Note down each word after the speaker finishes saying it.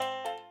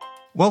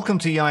Welcome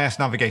to EIS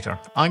Navigator.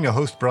 I'm your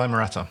host, Brian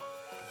Moretta.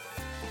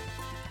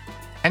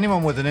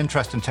 Anyone with an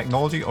interest in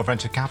technology or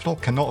venture capital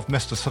cannot have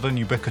missed the sudden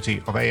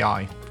ubiquity of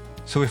AI,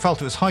 so we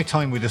felt it was high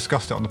time we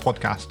discussed it on the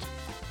podcast.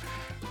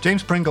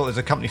 James Pringle is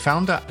a company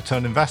founder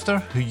turned investor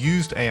who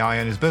used AI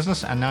in his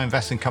business and now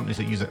invests in companies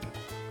that use it.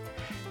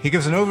 He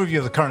gives an overview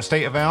of the current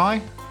state of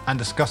AI and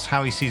discusses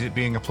how he sees it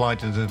being applied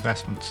to his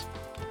investments.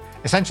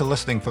 Essential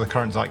listening for the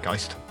current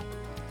zeitgeist.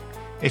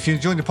 If you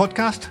enjoyed the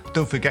podcast,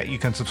 don't forget you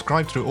can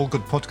subscribe through all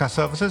good podcast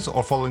services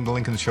or following the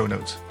link in the show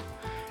notes.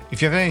 If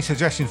you have any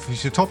suggestions for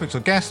future topics or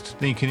guests,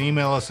 then you can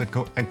email us at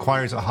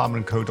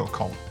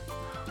enquiries@harmanco.com.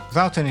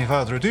 Without any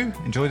further ado,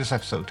 enjoy this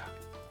episode.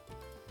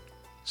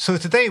 So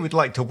today we'd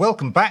like to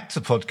welcome back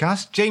to the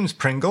podcast James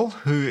Pringle,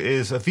 who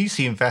is a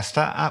VC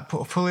investor at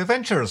Portfolio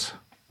Ventures.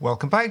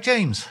 Welcome back,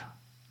 James.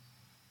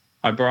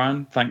 Hi,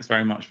 Brian. Thanks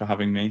very much for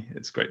having me.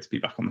 It's great to be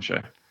back on the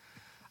show.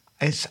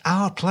 It's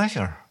our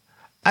pleasure.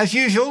 As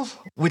usual,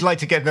 we'd like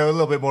to get to know a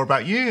little bit more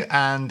about you.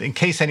 And in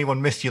case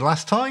anyone missed you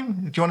last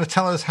time, do you want to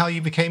tell us how you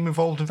became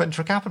involved in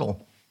venture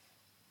capital?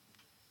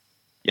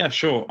 Yeah,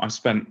 sure. I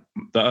spent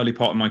the early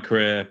part of my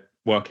career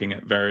working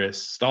at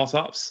various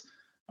startups.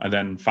 I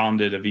then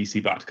founded a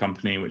VC-backed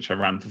company, which I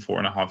ran for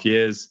 4.5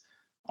 years.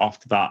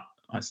 After that,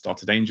 I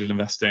started angel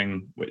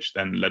investing, which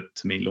then led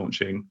to me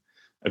launching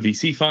a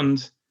VC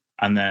fund.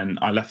 And then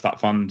I left that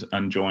fund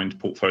and joined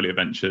Portfolio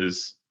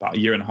Ventures about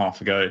 1.5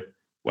 years ago,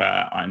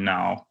 where I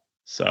now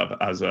serve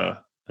as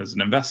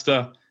an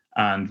investor,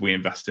 and we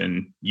invest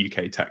in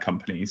UK tech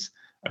companies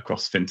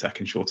across fintech,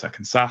 insurtech,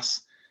 and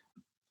SaaS.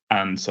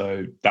 And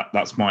so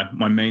that's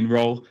my main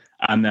role.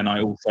 And then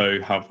I also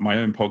have my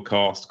own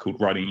podcast called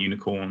Riding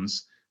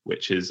Unicorns,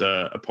 which is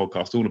a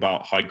podcast all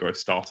about high growth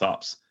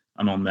startups.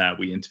 And on there,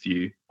 we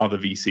interview other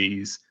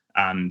VCs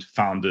and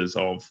founders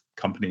of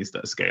companies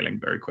that are scaling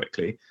very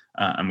quickly.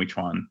 And we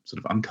try and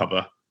sort of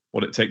uncover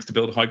what it takes to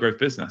build a high growth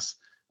business.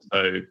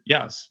 So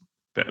yeah, it's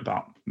bit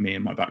about me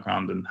and my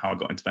background and how I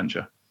got into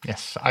venture.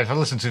 Yes, I've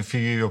listened to a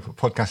few of your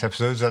podcast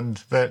episodes and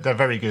they're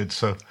very good.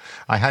 So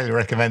I highly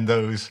recommend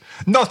those.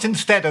 Not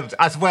instead of,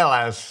 as well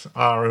as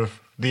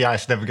the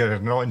EIS Navigator,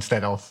 not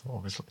instead of,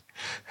 obviously.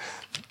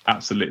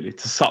 Absolutely.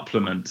 To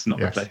supplement,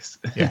 not replace.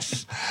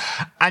 Yes.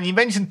 And you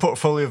mentioned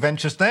Portfolio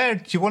Ventures there.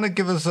 Do you want to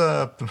give us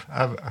a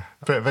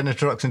bit of an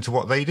introduction to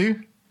what they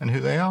do and who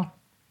they are?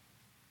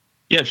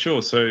 Yeah,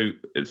 sure. So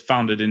it's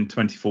founded in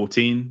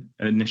 2014,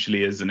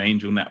 initially as an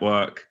angel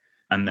network.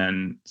 And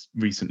then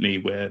recently,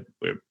 we're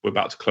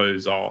about to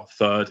close our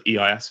third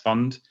EIS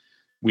fund.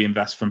 We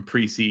invest from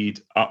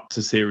pre-seed up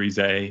to Series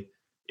A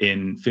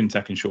in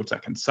fintech,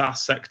 insurtech, and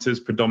SaaS sectors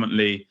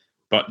predominantly,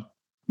 but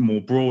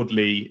more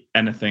broadly,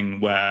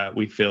 anything where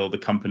we feel the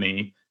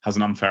company has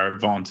an unfair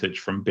advantage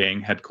from being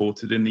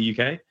headquartered in the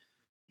UK.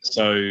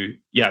 So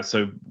yeah,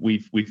 so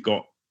we've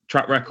got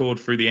track record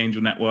through the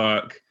angel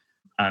network,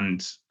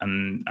 and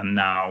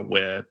now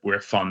we're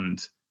a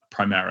fund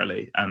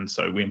primarily, and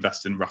so we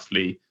invest in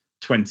roughly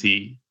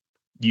 20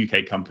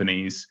 UK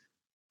companies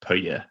per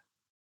year.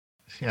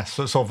 Yes,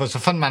 so as a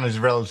fund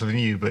manager, relatively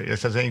new, but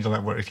as an angel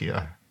network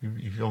here,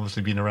 you've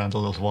obviously been around a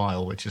little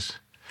while, which is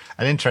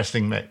an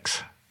interesting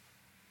mix.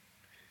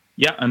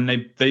 Yeah, and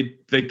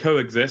they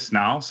coexist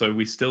now. So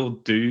we still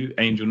do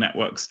angel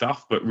network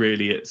stuff, but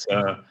really it's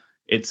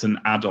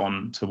an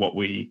add-on to what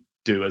we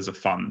do as a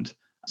fund.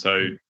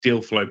 So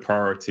deal flow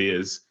priority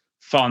is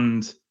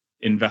fund,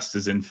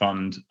 investors in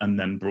fund, and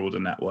then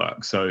broader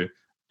network. So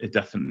it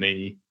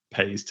definitely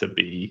pays to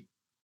be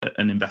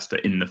an investor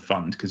in the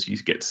fund because you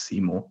get to see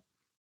more.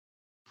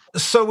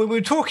 So when we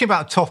were talking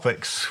about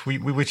topics, we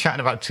were chatting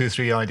about 2 or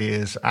 3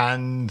 ideas.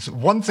 And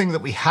one thing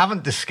that we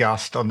haven't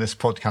discussed on this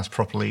podcast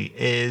properly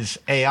is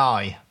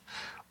AI,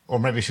 or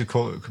maybe I should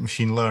call it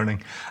machine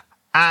learning.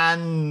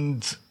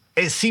 And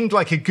it seemed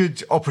like a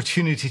good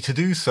opportunity to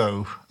do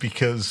so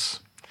because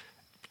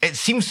it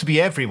seems to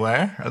be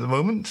everywhere at the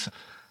moment.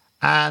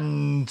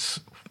 And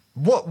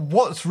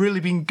what's really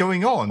been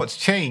going on? What's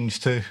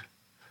changed to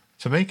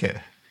make it?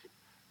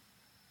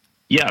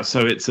 Yeah,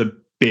 so it's a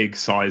big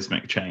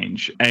seismic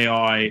change.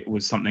 AI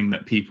was something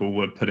that people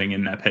were putting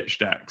in their pitch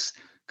decks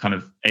kind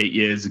of 8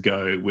 years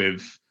ago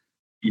with,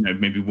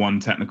 maybe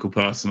one technical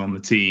person on the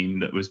team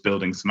that was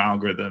building some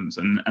algorithms,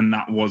 and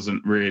that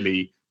wasn't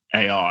really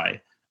AI.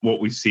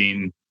 What we've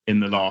seen in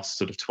the last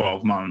sort of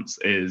 12 months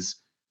is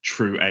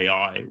true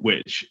AI,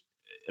 which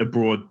a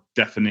broad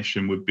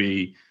definition would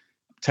be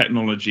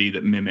technology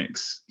that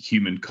mimics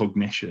human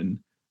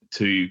cognition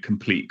to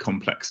complete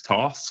complex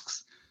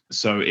tasks.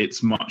 So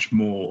it's much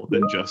more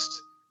than just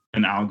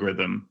an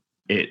algorithm.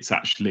 It's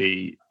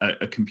actually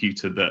a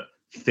computer that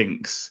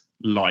thinks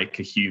like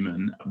a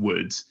human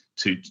would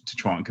to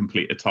try and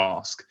complete a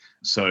task.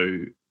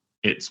 So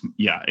it's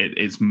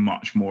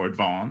much more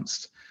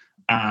advanced,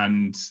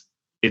 and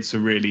it's a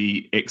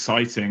really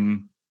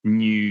exciting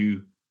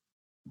new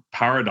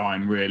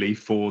paradigm really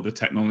for the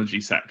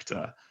technology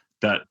sector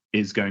that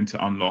is going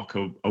to unlock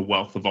a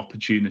wealth of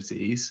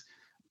opportunities.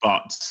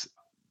 But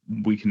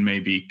we can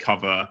maybe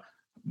cover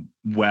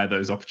where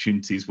those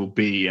opportunities will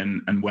be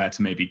and where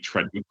to maybe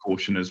tread with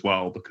caution as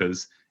well,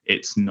 because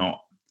it's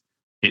not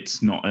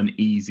an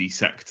easy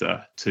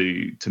sector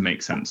to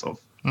make sense of.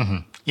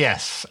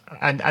 Yes,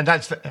 and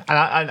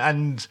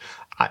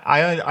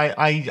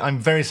I'm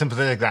very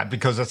sympathetic to that,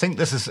 because I think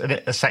this is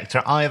a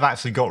sector I have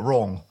actually got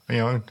wrong.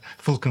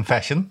 Full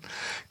confession,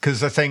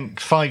 because I think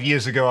 5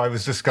 years ago I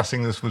was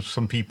discussing this with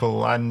some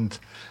people, and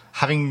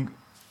having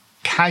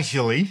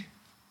casually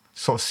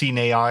sort of seen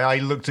AI, I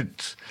looked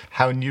at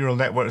how neural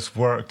networks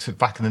worked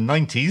back in the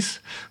 90s,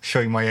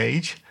 showing my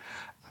age,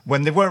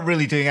 when they weren't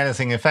really doing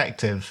anything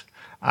effective.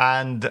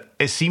 And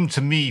it seemed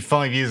to me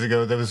 5 years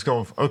ago, there was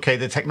okay,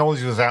 the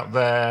technology was out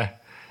there,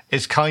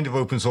 it's kind of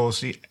open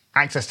source,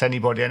 access to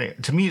anybody.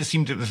 And to me, it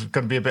seemed it was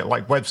going to be a bit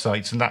like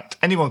websites, and that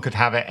anyone could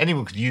have it,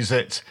 anyone could use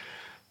it.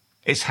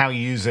 It's how you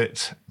use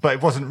it. But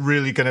it wasn't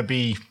really going to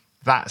be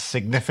that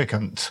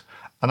significant.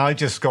 And I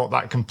just got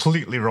that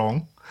completely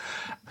wrong.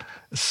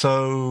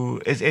 So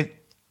I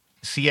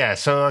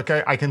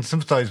can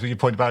sympathize with your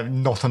point about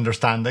not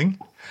understanding,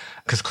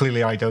 because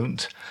clearly I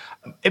don't.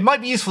 It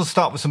might be useful to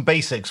start with some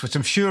basics, which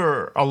I'm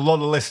sure a lot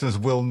of listeners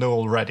will know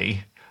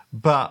already,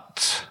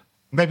 but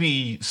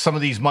maybe some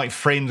of these might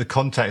frame the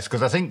context,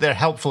 because I think they're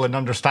helpful in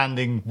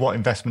understanding what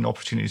investment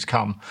opportunities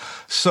come.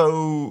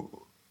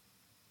 So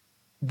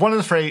one of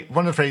the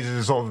phrases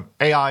is sort of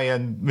AI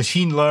and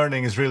machine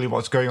learning is really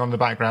what's going on in the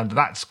background. And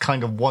that's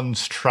kind of one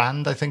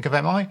strand, I think, of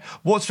MI.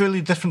 What's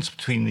really the difference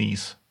between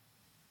these?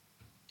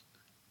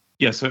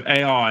 Yeah, so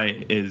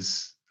AI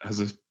as I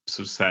sort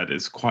of said,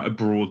 is quite a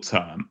broad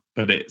term,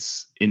 but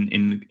it's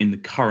in the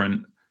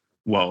current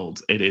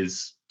world, it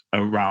is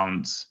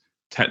around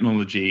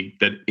technology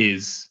that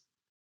is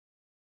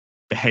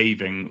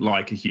behaving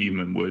like a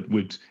human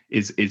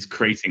is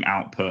creating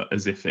output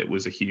as if it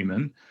was a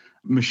human.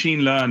 Machine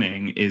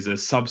learning is a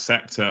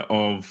subsector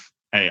of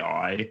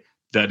AI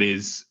that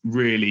is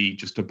really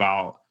just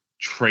about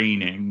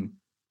training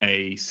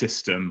a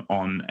system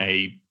on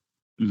a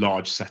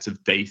large set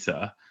of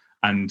data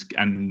and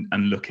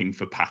looking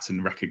for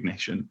pattern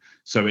recognition.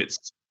 So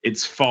it's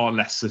far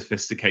less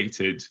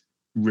sophisticated,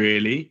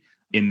 really,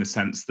 in the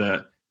sense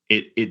that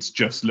it's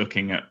just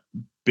looking at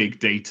big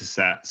data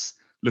sets,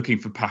 looking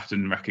for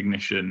pattern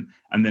recognition,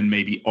 and then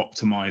maybe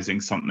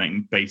optimizing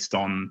something based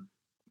on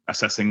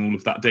assessing all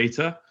of that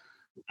data.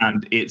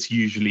 And it's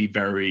usually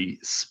very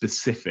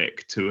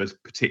specific to a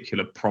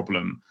particular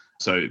problem.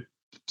 So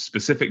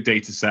specific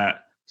data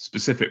set,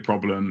 specific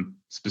problem,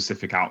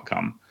 specific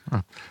outcome.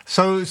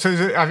 So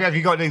have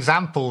you got an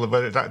example of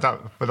where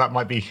that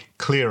might be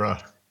clearer?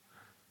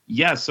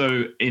 Yeah,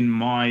 so in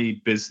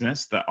my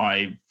business that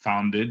I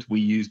founded, we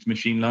used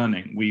machine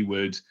learning. We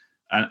would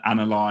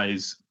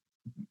analyze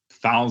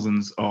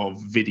thousands of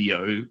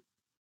video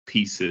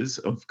pieces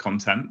of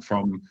content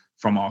from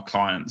our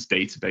clients'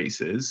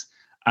 databases,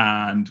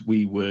 and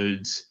we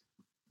would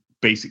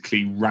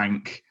basically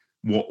rank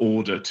what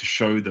order to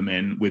show them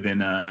in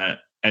within a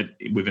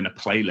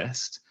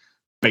playlist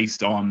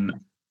based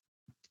on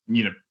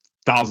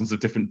thousands of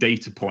different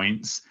data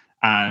points,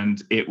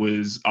 and it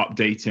was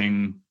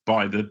updating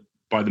by the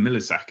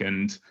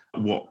millisecond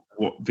what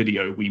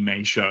video we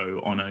may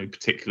show on a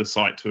particular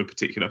site to a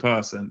particular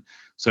person.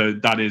 So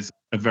that is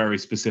a very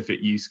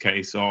specific use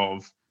case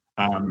of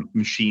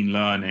machine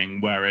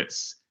learning, where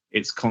it's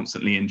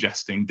constantly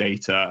ingesting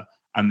data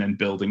and then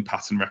building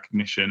pattern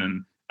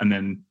recognition and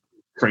then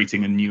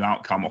creating a new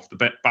outcome off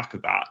the back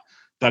of that.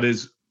 That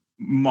is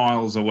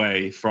miles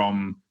away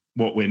from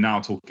what we're now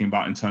talking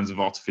about in terms of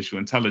artificial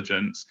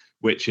intelligence,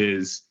 which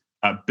is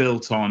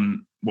built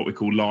on what we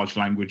call large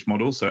language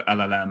models, so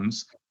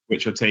LLMs,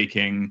 which are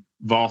taking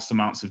vast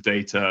amounts of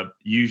data,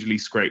 usually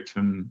scraped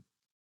from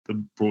the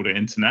broader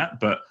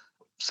internet, but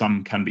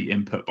some can be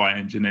input by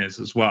engineers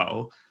as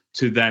well,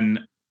 to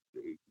then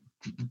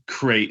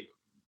create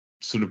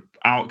sort of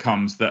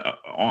outcomes that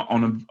are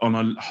on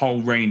a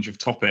whole range of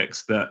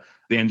topics that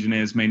the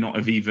engineers may not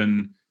have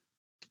even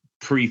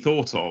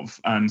pre-thought of.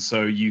 And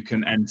so you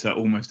can enter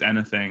almost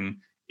anything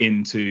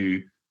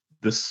into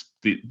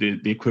the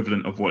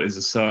equivalent of what is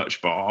a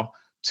search bar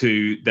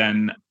to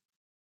then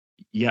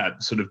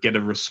sort of get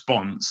a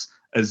response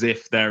as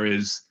if there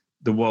is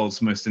the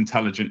world's most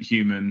intelligent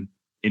human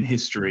in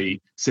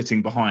history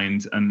sitting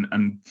behind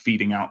and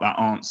feeding out that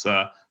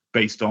answer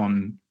based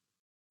on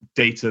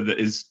data that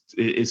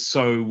is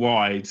so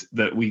wide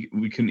that we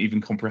couldn't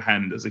even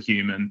comprehend as a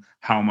human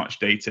how much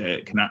data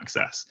it can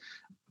access.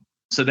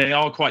 So they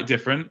are quite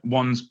different.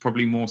 One's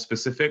probably more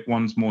specific,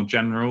 one's more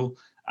general,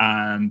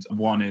 and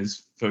one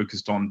is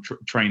focused on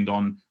trained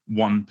on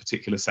one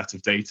particular set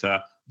of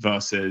data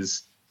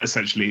versus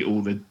essentially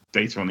all the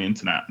data on the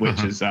internet,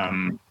 which is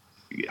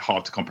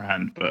hard to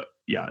comprehend, but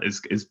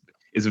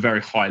is a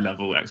very high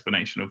level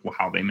explanation of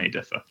how they may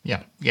differ.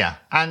 Yeah.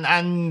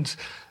 And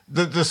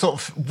the sort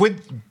of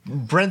with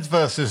breadth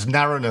versus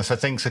narrowness, I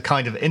think, is a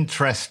kind of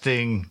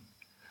interesting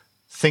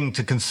thing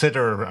to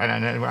consider,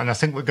 and I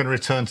think we're going to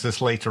return to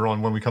this later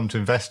on when we come to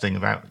investing,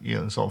 about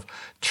sort of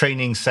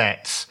training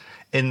sets,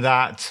 in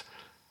that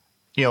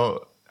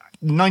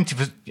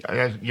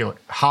 90%,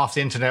 half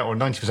the internet or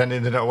 90% of the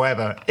internet or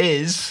whatever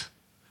is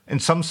in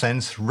some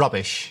sense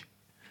rubbish.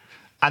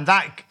 And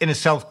that in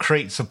itself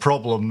creates a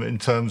problem in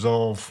terms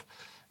of,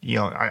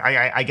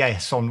 I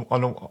guess on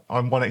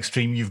one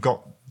extreme, you've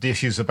got the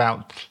issues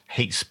about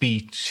hate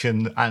speech.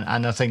 And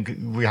I think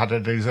we had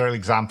this early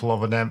example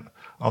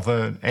of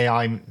an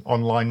AI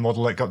online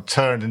model that got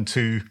turned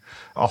into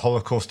a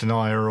Holocaust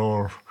denier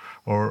or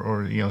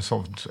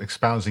sort of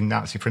espousing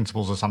Nazi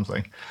principles or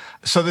something.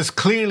 So there's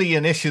clearly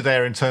an issue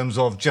there in terms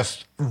of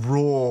just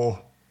raw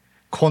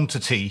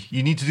quantity.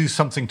 You need to do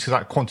something to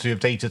that quantity of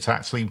data to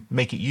actually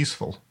make it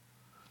useful.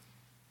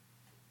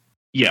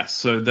 Yes,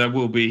 so there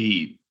will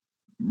be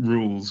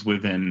rules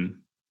within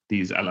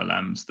these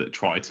LLMs that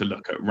try to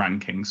look at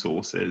ranking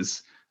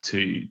sources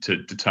to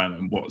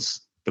determine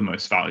what's the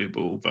most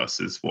valuable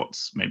versus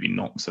what's maybe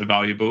not so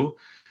valuable.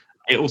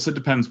 It also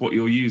depends what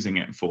you're using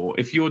it for.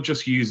 If you're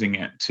just using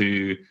it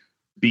to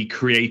be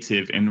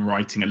creative in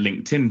writing a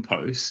LinkedIn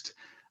post,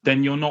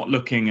 then you're not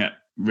looking at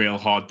real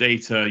hard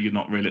data. You're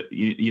not really,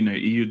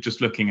 you're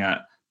just looking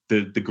at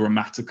the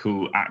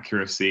grammatical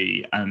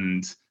accuracy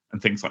and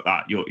things like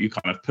that. You're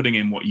kind of putting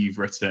in what you've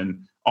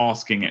written,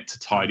 asking it to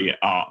tidy it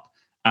up,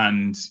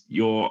 and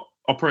you're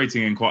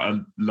operating in quite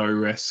a low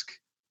risk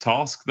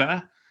task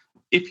there.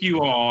 If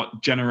you are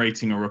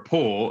generating a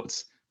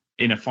report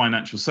in a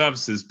financial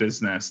services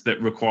business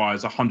that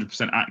requires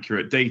 100%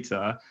 accurate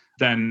data,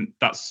 then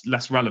that's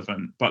less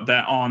relevant. But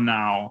there are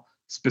now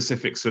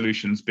specific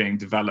solutions being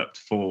developed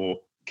for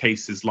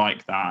cases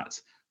like that,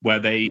 where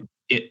they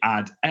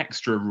add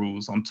extra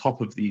rules on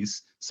top of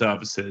these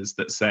services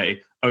that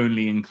say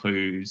only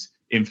includes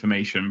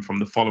information from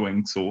the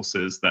following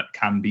sources that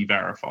can be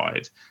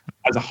verified.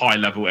 As a high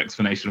level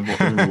explanation of what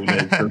the rule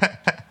is,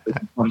 there's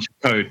a bunch of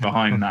code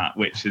behind that,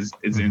 which is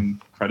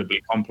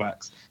incredibly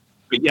complex.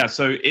 But yeah,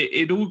 so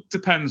it all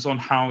depends on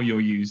how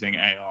you're using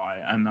AI.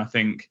 And I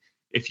think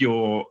if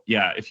you're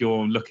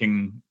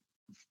looking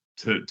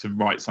to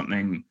write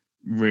something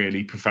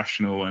really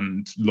professional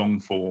and long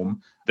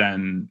form,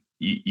 then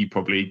it's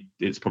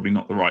probably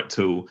not the right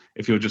tool.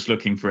 If you're just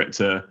looking for it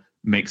to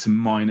make some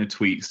minor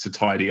tweaks to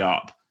tidy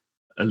up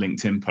a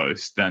LinkedIn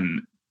post,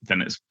 then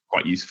it's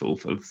quite useful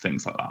for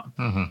things like that.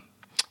 Mm-hmm.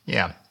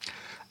 Yeah.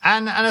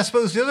 And I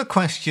suppose the other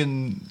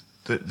question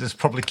that's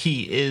probably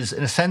key is,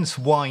 in a sense,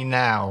 why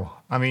now?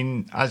 I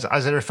mean, as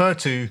I refer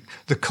to,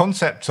 the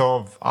concept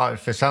of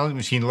artificial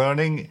machine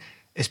learning,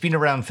 it's been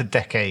around for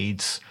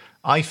decades.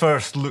 I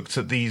first looked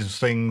at these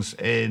things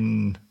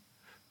in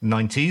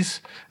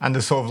 90s, and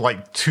the sort of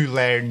like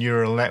two-layer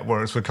neural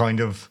networks were kind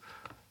of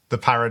the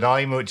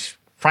paradigm, which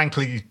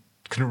frankly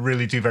couldn't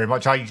really do very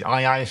much. I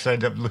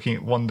ended up looking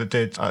at one that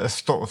did a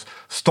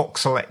stock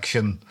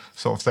selection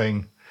sort of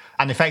thing,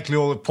 and effectively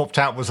all that popped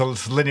out was a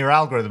linear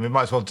algorithm. It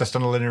might as well have just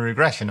done a linear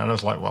regression, and I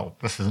was like, well,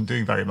 this isn't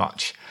doing very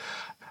much.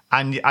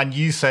 And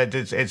you said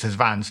it's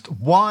advanced.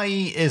 Why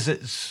is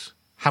it?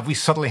 Have we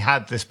suddenly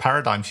had this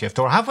paradigm shift,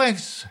 or have we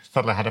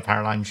suddenly had a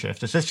paradigm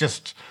shift? Is this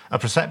just a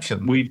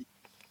perception?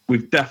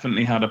 We've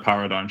definitely had a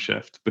paradigm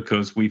shift,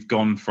 because we've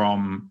gone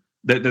from,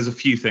 there's a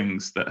few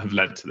things that have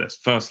led to this.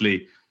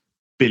 Firstly,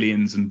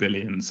 billions and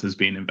billions has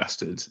been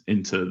invested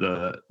into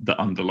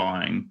the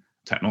underlying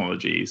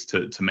technologies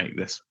to make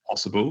this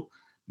possible.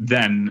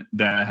 Then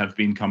there have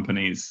been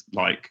companies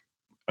like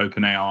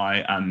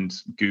OpenAI and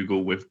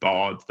Google with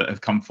Bard that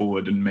have come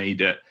forward and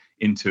made it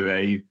into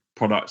a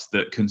product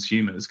that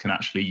consumers can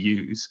actually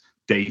use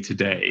day to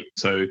day.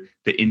 So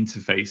the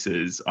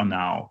interfaces are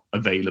now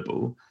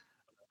available.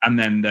 And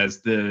then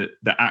there's the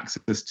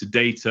access to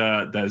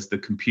data, there's the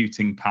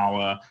computing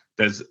power,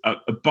 there's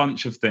a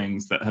bunch of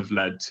things that have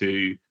led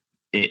to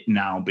it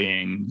now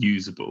being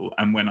usable.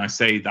 And when I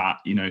say that,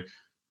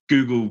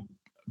 Google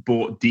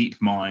bought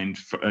DeepMind,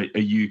 for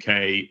a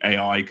UK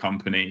AI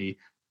company,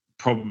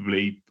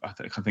 probably,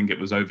 I think it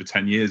was over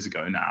 10 years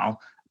ago now.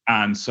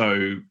 And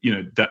so,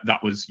 that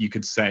was, you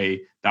could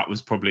say that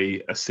was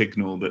probably a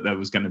signal that there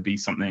was going to be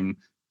something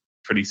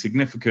pretty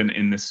significant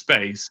in this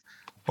space.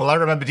 Well, I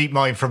remember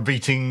DeepMind from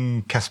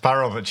beating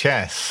Kasparov at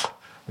chess,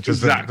 which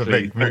was the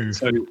big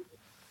move.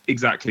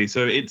 Exactly.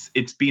 So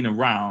it's been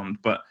around,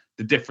 but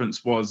the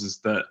difference is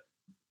that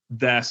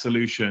their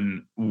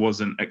solution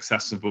wasn't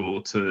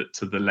accessible to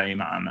the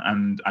layman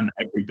and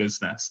every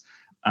business.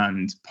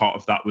 And part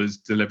of that was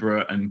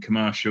deliberate and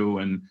commercial,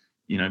 and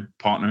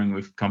partnering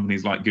with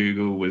companies like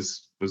Google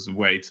was a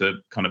way to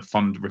kind of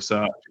fund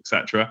research,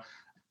 etc.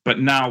 But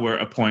now we're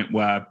at a point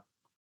where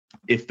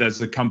if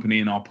there's a company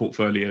in our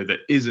portfolio that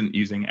isn't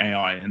using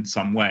AI in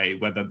some way,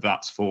 whether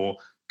that's for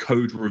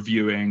code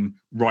reviewing,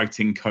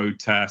 writing code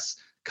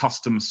tests,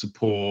 customer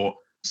support,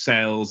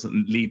 sales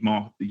and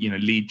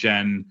lead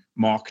gen,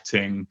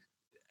 marketing,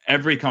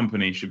 every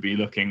company should be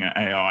looking at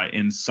AI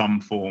in some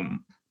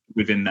form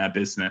within their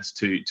business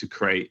to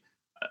create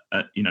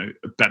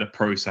better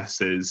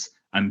processes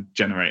and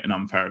generate an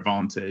unfair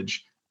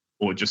advantage,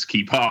 or just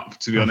keep up,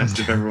 to be honest,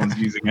 if everyone's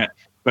using it.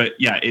 But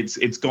yeah,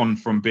 it's gone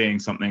from being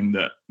something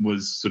that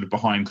was sort of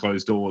behind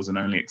closed doors and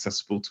only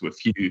accessible to a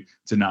few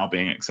to now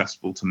being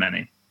accessible to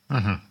many.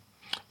 Mm-hmm.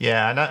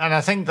 Yeah, and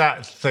I think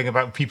that thing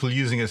about people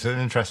using it is an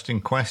interesting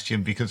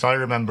question, because I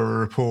remember a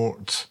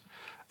report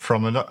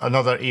from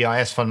another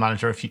EIS fund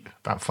manager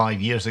about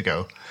 5 years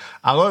ago.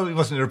 Although it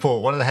wasn't a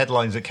report, one of the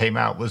headlines that came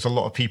out was a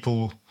lot of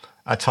people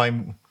at the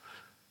time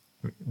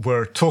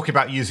were talking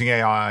about using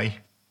AI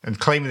and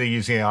claiming they're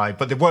using AI,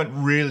 but they weren't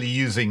really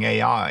using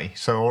AI.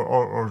 So,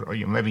 or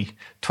maybe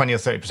 20 or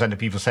 30% of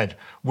people said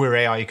we're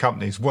AI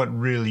companies, weren't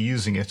really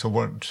using it or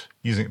weren't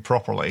using it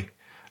properly.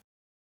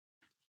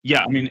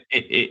 Yeah, I mean,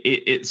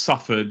 it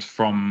suffered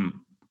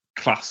from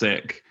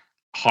classic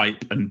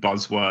hype and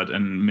buzzword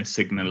and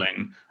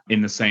missignaling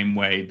in the same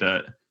way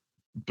that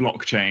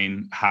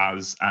blockchain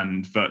has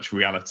and virtual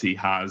reality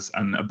has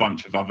and a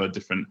bunch of other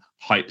different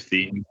hype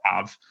themes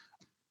have.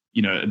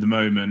 At the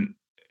moment,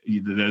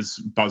 there's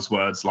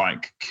buzzwords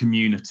like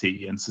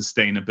community and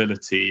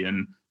sustainability,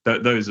 and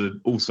those are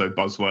also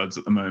buzzwords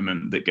at the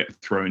moment that get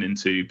thrown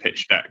into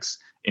pitch decks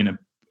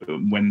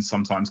when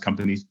sometimes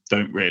companies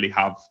don't really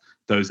have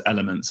those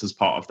elements as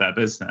part of their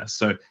business.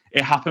 So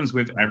it happens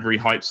with every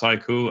hype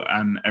cycle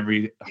and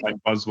every hype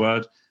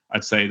buzzword.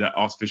 I'd say that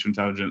artificial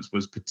intelligence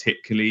was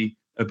particularly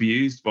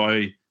abused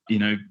by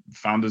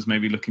founders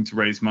maybe looking to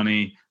raise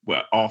money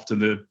after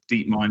the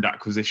DeepMind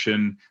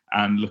acquisition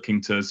and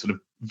looking to sort of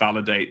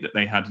validate that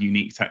they had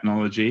unique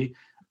technology.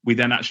 We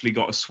then actually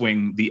got a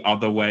swing the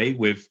other way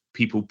with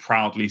people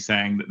proudly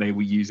saying that they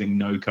were using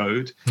no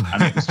code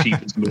and it was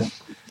cheaper to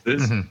launch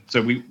this. Mm-hmm.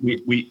 So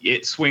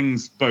it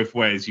swings both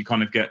ways. You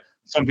kind of get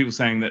some people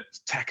saying that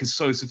tech is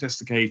so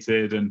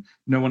sophisticated and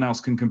no one else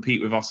can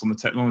compete with us on the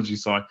technology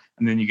side.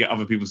 And then you get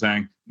other people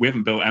saying, we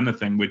haven't built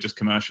anything, we're just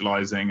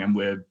commercializing and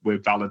we're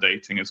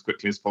validating as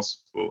quickly as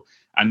possible.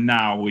 And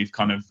now we've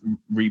kind of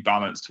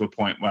rebalanced to a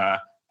point where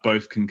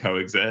both can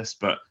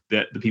coexist, but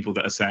the people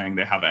that are saying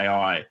they have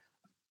AI,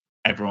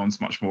 everyone's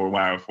much more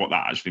aware of what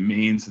that actually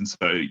means. And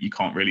so you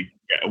can't really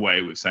get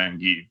away with saying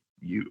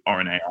you are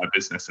an AI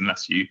business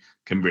unless you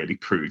can really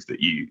prove that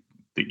you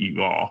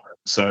are.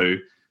 So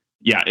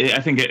yeah, I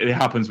think it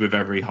happens with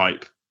every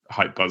hype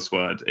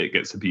buzzword. It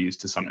gets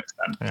abused to some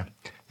extent.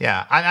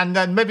 Yeah. And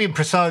then maybe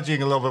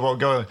presaging a little bit what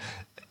going on,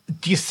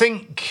 do you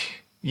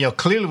think,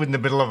 clearly we're in the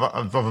middle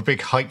of a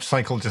big hype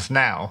cycle just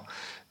now,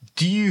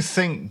 do you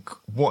think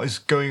what is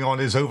going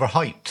on is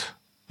overhyped?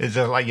 Is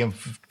there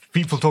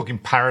people talking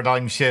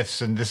paradigm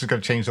shifts and this is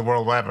going to change the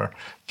world, whatever?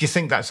 Do you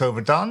think that's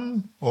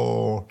overdone,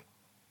 or?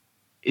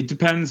 It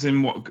depends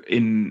in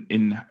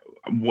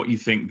what you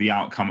think the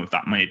outcome of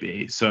that may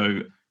be.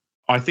 So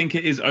I think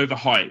it is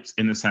overhyped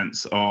in the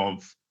sense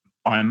of,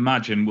 I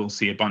imagine we'll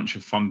see a bunch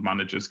of fund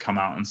managers come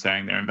out and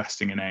saying they're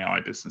investing in AI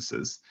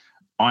businesses.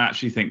 I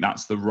actually think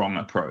that's the wrong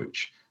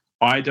approach.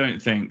 I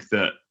don't think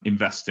that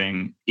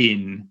investing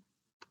in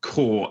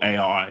core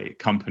AI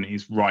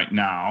companies right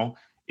now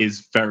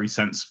is very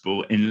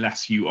sensible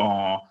unless you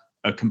are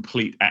a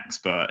complete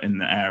expert in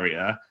the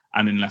area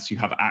and unless you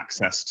have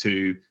access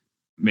to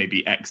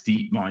maybe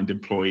ex-DeepMind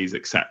employees,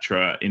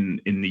 etc.,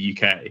 in the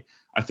UK.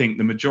 I think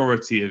the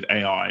majority of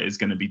AI is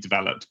going to be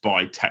developed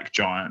by tech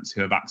giants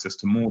who have access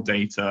to more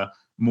data,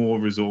 more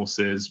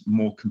resources,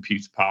 more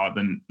computer power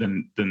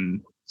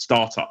than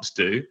startups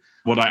do.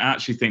 What I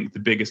actually think the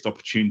biggest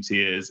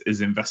opportunity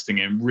is investing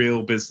in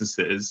real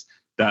businesses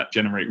that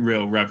generate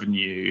real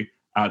revenue,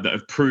 that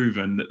have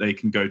proven that they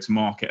can go to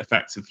market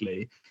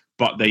effectively,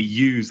 but they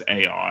use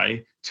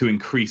AI to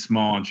increase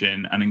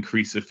margin and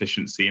increase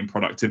efficiency and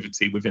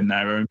productivity within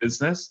their own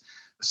business.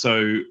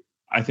 So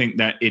I think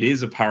that it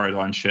is a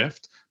paradigm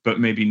shift, but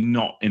maybe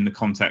not in the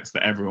context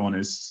that everyone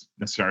is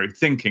necessarily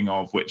thinking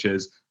of, which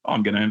is,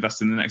 I'm going to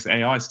invest in the next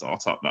AI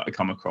startup that I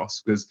come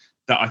across, because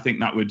I think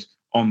that would,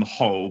 on the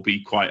whole,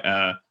 be quite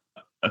a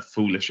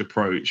foolish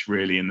approach,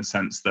 really, in the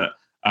sense that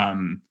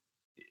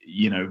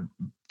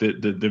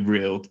the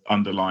real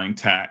underlying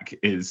tech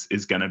is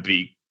going to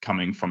be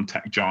coming from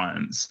tech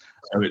giants.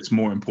 So it's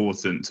more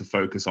important to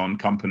focus on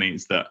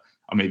companies that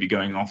are maybe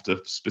going after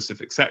a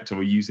specific sector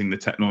or using the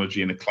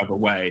technology in a clever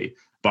way,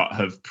 but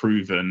have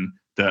proven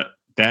that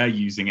they're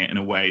using it in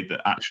a way that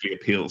actually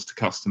appeals to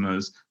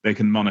customers. They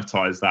can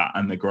monetize that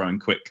and they're growing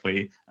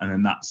quickly. And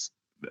then that's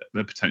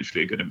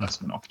potentially a good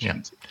investment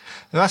opportunity. Yeah.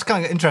 That's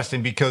kind of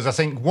interesting, because I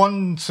think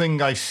one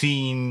thing I've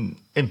seen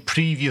in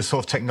previous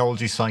sort of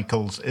technology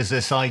cycles is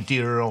this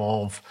idea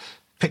of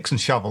picks and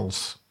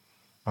shovels,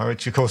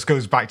 which of course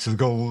goes back to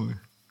the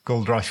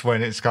gold rush,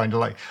 when it's kind of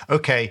like,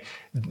 okay,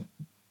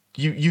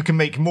 you can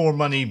make more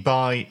money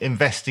by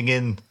investing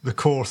in the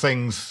core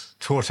things,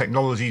 core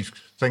technologies,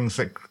 things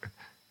that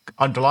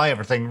underlie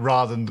everything,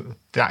 rather than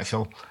the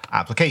actual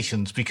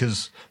applications,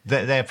 because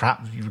they're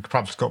you've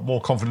perhaps got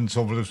more confidence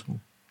over those,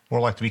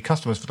 more likely to be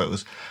customers for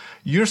those.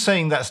 You're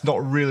saying that's not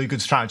a really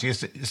good strategy.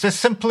 Is this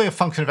simply a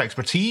function of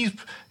expertise?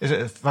 Is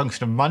it a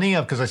function of money?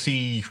 Because I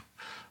see,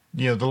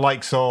 the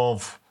likes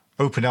of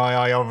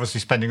OpenAI obviously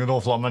spending an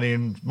awful lot of money,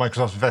 and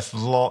Microsoft's invested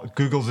a lot,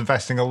 Google's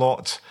investing a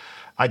lot.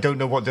 I don't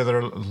know what the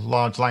other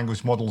large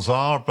language models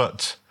are,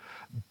 but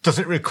does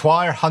it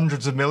require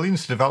hundreds of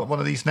millions to develop one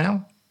of these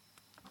now?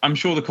 I'm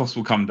sure the cost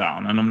will come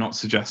down, and I'm not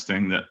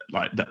suggesting that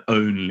the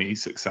only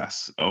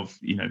success of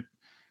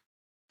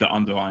the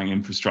underlying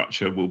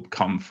infrastructure will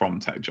come from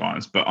tech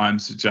giants, but I'm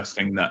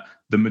suggesting that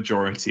the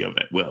majority of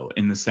it will,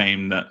 in the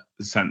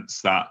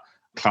sense that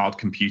cloud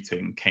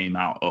computing came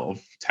out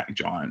of tech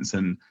giants,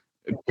 and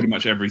pretty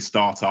much every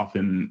startup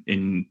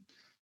in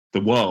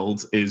the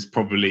world is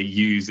probably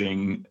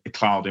using a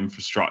cloud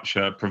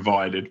infrastructure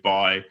provided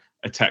by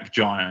a tech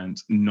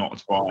giant,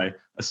 not by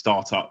a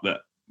startup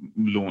that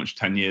launched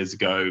 10 years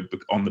ago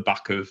on the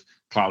back of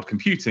cloud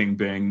computing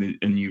being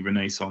a new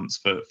renaissance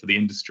for the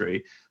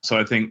industry. So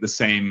I think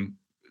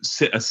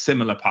a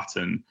similar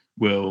pattern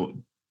will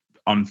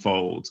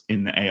unfold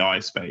in the AI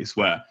space,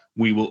 where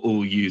we will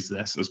all use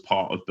this as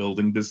part of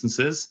building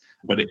businesses,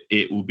 but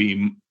it will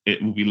be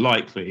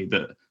likely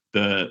that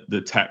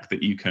the tech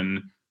that you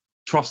can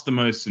trust the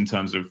most in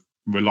terms of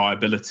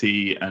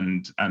reliability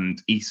and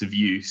ease of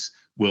use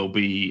will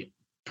be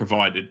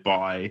provided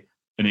by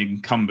an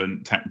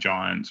incumbent tech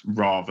giant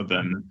rather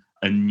than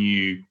a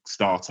new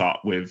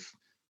startup with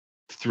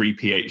 3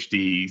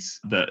 PhDs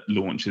that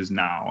launches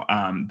now.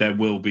 There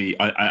will be,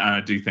 I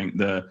do think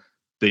the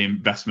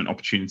investment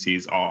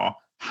opportunities are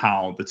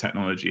how the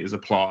technology is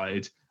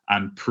applied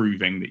and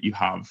proving that you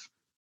have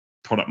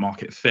product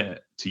market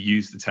fit to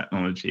use the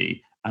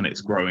technology, and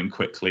it's growing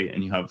quickly,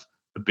 and you have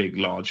a big,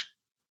 large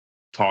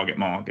target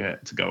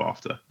market to go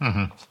after.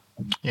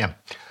 Yeah.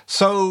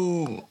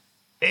 So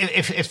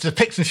if the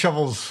picks and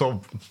shovels sort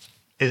of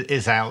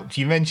is out,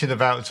 you mentioned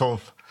about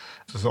sort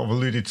of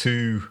alluded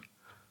to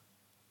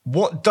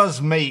what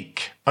does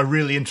make a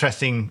really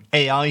interesting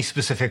AI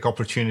specific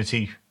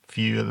opportunity for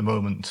you at the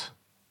moment.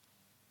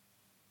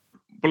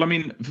 Well, I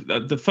mean,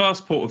 the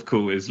first port of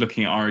call is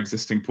looking at our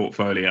existing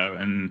portfolio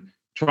and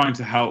trying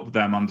to help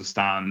them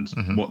understand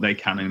what they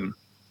can and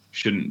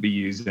shouldn't be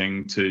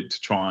using to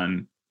try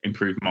and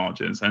improve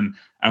margins.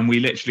 And we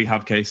literally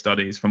have case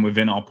studies from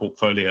within our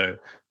portfolio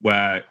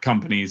where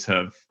companies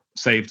have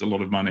saved a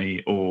lot of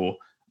money or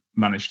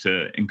managed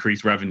to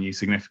increase revenue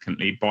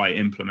significantly by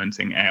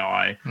implementing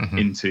AI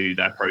into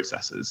their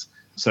processes.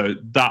 So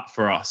that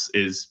for us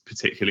is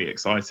particularly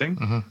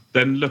exciting.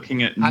 Then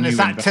looking at and is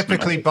that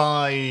typically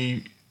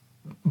by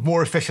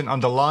more efficient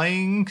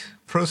underlying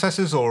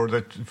processes, or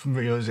that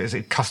is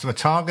it customer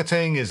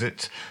targeting? Is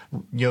it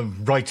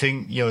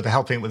writing? They're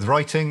helping with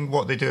writing.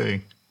 What they're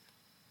doing.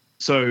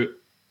 So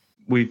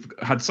we've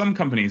had some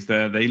companies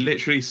there. They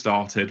literally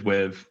started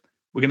with,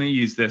 we're going to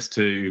use this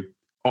to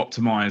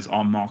optimize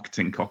our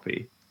marketing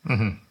copy,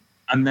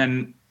 and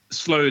then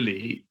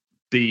slowly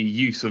the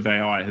use of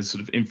AI has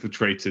sort of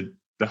infiltrated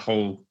the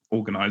whole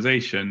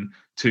organization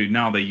to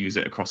now they use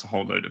it across a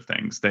whole load of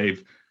things.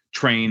 They've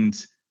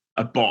trained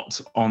a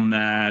bot on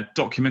their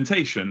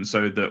documentation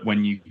so that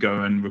when you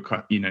go and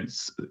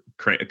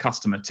create a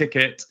customer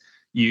ticket,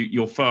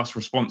 your first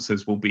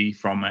responses will be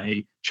from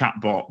a chat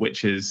bot,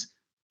 which is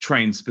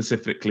trained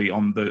specifically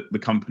on the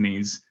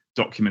company's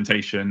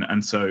documentation,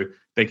 and so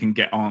they can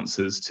get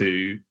answers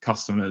to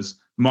customers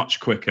much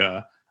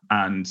quicker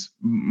and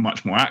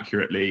much more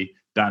accurately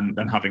than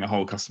having a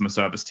whole customer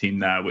service team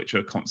there, which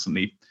are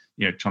constantly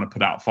trying to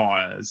put out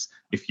fires.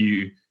 If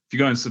you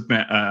go and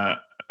submit a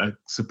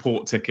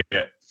support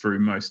ticket through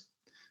most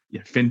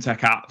fintech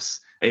apps,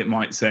 it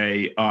might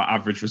say our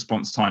average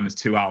response time is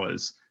 2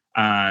 hours,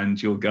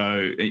 and you'll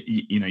go,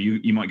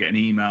 you might get an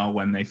email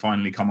when they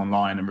finally come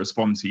online and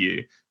respond to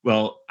you.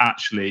 Well,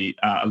 actually,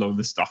 a lot of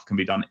this stuff can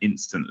be done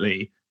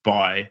instantly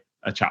by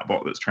a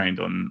chatbot that's trained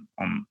on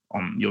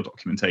your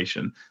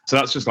documentation. So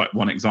that's just like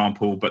one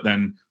example. But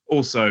then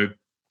also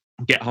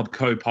GitHub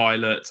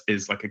Copilot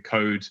is like a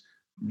code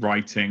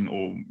writing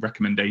or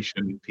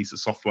recommendation piece of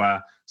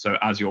software. So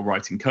as you're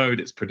writing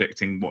code, it's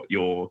predicting what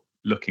you're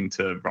looking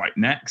to write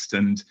next.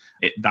 And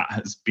that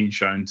has been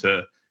shown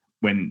to,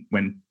 when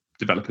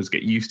developers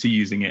get used to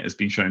using it, has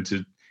been shown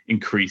to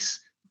increase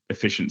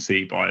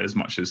efficiency by as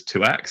much as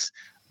 2x.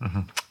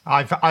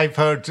 I've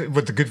heard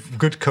with the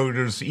good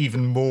coders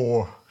even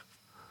more.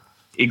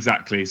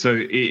 Exactly. So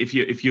if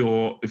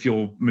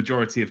your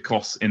majority of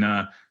costs in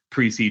a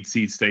pre-seed,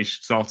 seed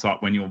stage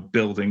startup, when you're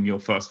building your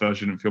first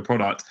version of your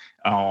product,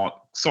 are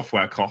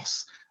software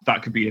costs,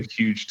 that could be a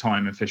huge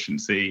time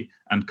efficiency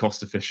and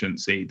cost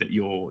efficiency that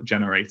you're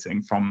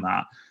generating from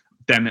that.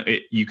 Then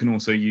you can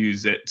also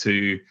use it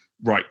to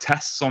write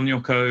tests on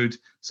your code.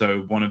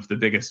 So one of the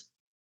biggest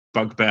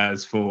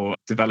bugbears for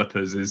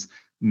developers is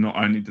not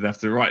only do they have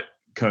to write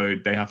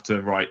code, they have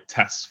to write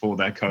tests for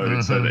their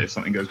code so that if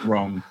something goes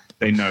wrong,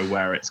 they know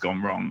where it's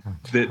gone wrong.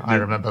 I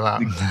remember that.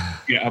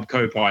 The GitHub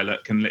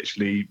Copilot can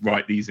literally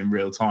write these in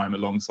real time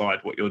alongside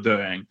what you're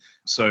doing.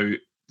 So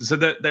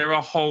there are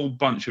a whole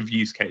bunch of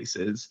use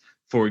cases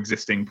for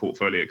existing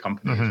portfolio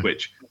companies,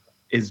 which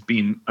has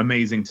been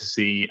amazing to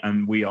see,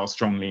 and we are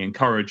strongly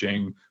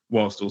encouraging,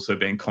 whilst also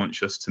being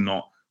conscious to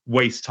not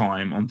waste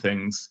time on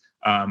things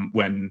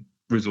when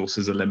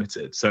resources are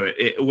limited. So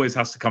it always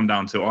has to come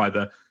down to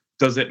either,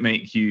 does it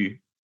make you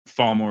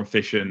far more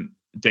efficient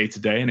day to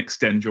day and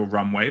extend your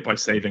runway by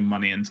saving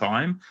money and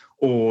time,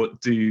 or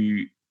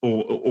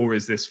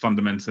is this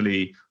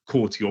fundamentally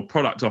core to your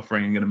product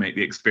offering and going to make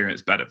the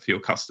experience better for your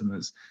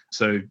customers?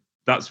 So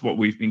that's what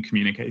we've been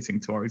communicating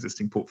to our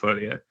existing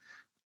portfolio.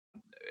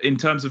 In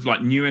terms of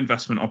like new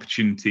investment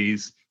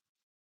opportunities,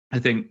 I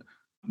think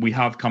we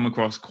have come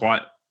across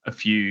quite a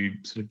few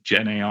sort of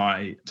Gen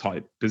AI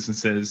type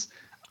businesses.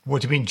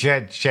 What do you mean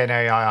Gen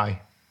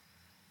AI?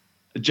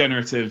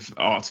 Generative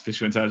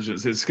artificial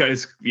intelligence. It's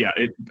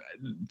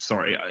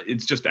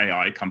just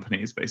AI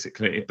companies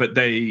basically. But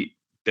there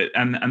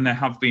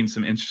have been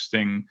some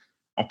interesting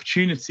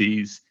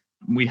opportunities.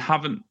 We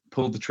haven't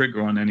pulled the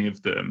trigger on any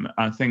of them.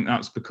 I think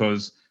that's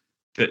because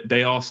that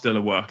they are still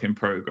a work in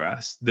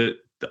progress. That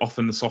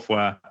often the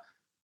software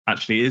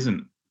actually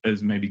isn't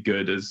as maybe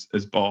good as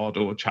Bard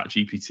or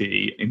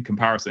ChatGPT in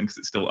comparison because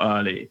it's still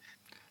early.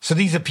 So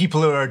these are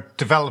people who are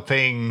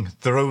developing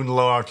their own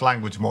large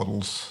language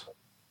models.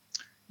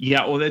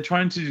 Yeah, or they're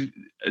trying to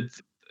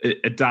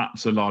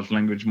adapt a large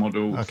language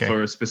model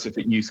for a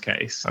specific use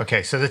case.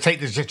 Okay, so they take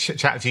the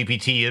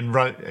ChatGPT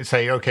and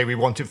say, okay, we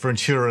want it for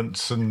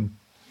insurance and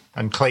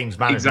claims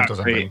management or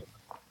something.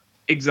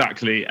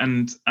 Exactly,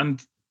 and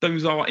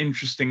those are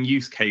interesting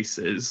use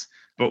cases,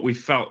 but we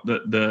felt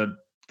that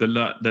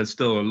there's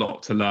still a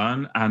lot to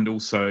learn, and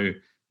also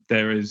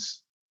there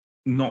is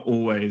not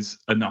always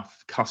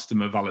enough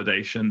customer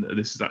validation that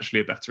this is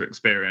actually a better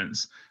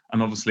experience.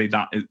 And obviously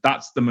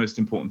that's the most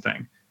important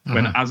thing.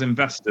 When as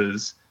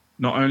investors,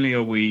 not only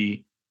are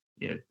we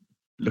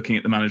looking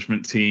at the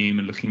management team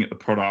and looking at the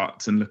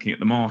product and looking at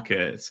the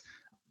market,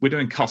 we're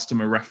doing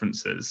customer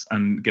references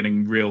and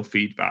getting real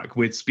feedback.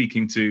 We're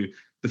speaking to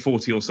the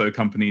 40 or so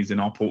companies in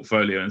our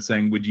portfolio and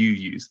saying, would you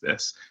use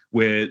this?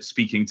 We're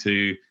speaking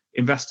to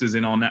investors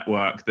in our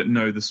network that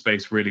know the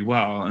space really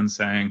well and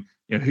saying,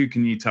 who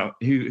can you tell,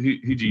 who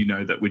do you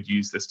know that would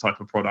use this type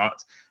of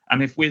product?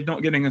 And if we're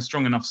not getting a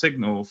strong enough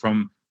signal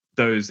from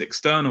those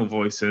external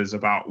voices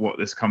about what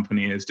this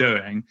company is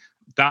doing,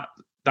 that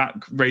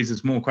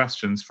raises more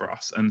questions for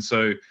us. And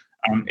so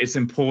it's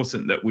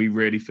important that we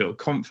really feel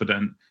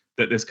confident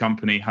that this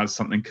company has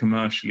something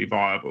commercially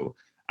viable.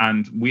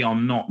 And we are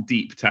not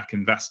deep tech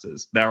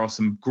investors. There are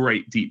some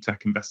great deep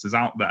tech investors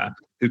out there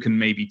who can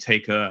maybe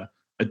take a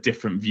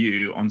different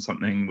view on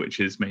something which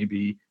is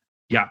maybe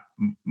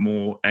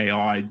more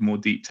AI, more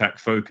deep tech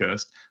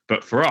focused.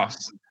 But for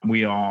us,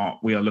 we are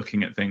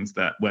looking at things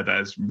where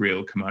there's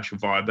real commercial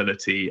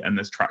viability and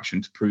there's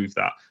traction to prove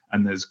that,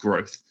 and there's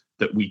growth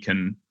that we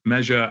can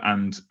measure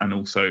and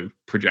also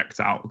project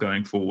out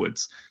going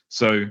forwards.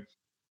 So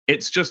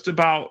it's just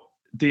about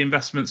the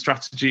investment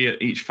strategy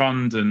at each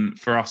fund, and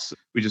for us,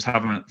 we just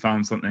haven't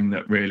found something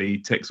that really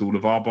ticks all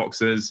of our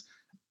boxes.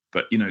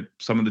 But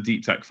some of the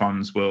deep tech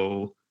funds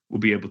will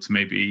be able to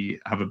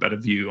maybe have a better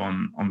view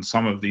on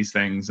some of these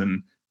things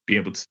and be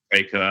able to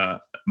take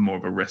more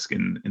of a risk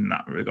in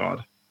that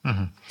regard.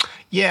 Mm-hmm.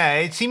 Yeah,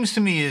 it seems to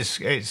me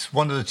it's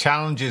one of the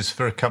challenges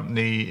for a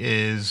company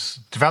is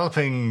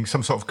developing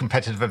some sort of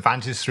competitive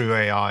advantage through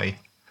AI,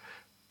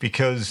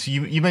 because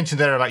you mentioned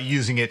there about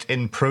using it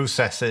in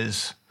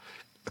processes.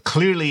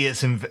 Clearly,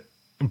 it's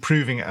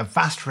improving at a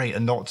vast rate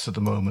of knots at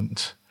the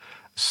moment.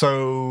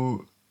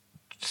 So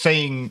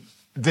saying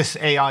this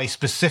AI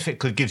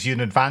specifically gives you an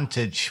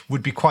advantage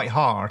would be quite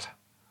hard.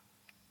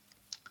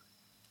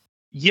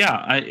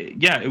 Yeah,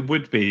 it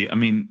would be. I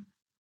mean,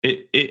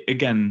 it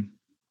again,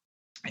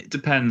 it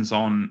depends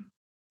on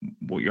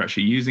what you're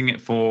actually using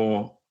it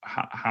for,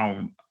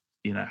 how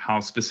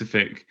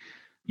specific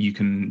you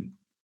can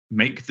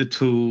make the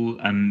tool,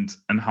 and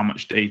how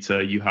much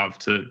data you have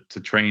to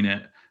train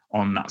it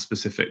on that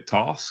specific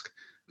task.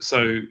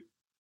 So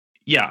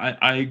yeah,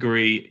 I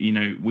agree.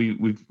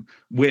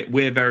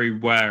 We're very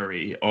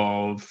wary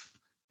of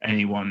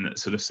anyone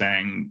that's sort of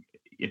saying,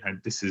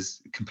 this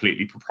is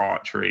completely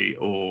proprietary,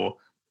 or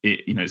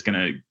it's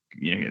going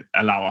to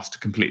allow us to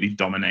completely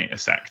dominate a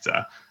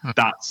sector.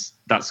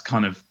 That's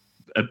kind of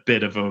a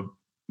bit of a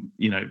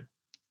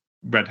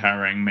red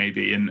herring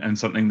maybe, and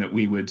something that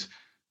we would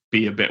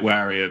be a bit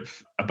wary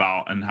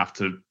about and have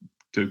to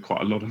do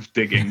quite a lot of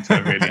digging to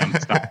really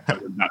understand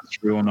whether that's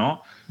true or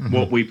not. Mm-hmm.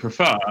 What we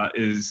prefer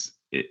is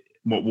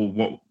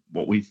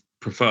what we've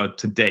preferred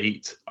to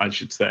date, I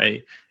should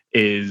say,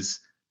 is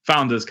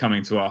founders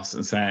coming to us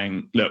and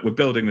saying, look, we're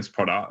building this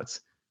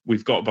product,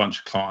 we've got a bunch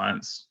of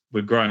clients,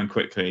 we're growing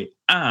quickly,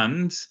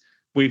 and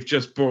we've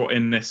just brought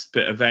in this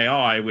bit of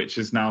AI, which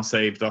has now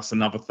saved us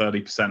another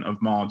 30%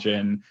 of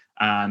margin,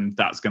 and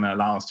that's going to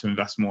allow us to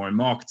invest more in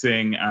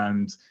marketing,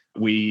 and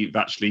we've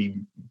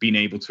actually been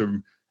able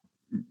to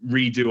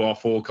redo our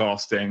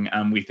forecasting,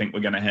 and we think we're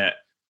going to hit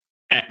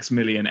X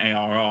million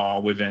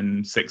ARR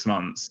within 6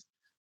 months.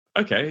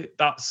 Okay,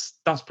 that's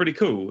pretty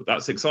cool.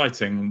 That's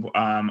exciting.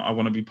 I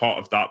want to be part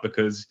of that,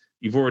 because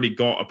you've already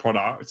got a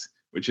product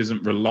which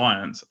isn't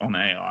reliant on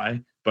AI,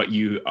 but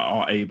you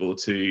are able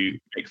to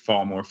make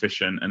far more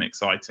efficient and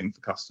exciting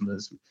for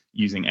customers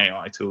using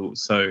AI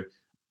tools. So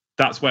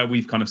that's where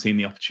we've kind of seen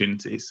the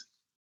opportunities.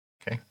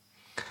 Okay.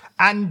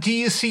 And do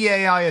you see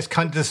AI as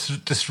kind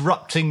of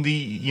disrupting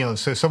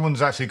so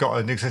someone's actually got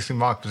an existing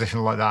market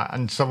position like that,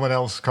 and someone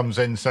else comes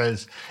in and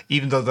says,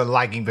 even though they're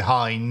lagging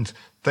behind,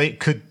 they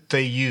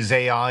use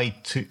AI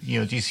to,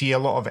 do you see a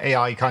lot of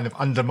AI kind of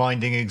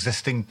undermining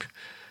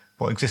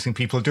what existing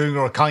people are doing,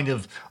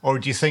 or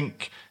do you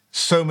think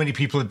so many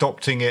people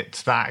adopting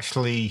it that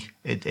actually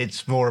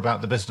it's more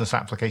about the business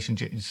application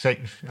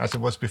as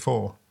it was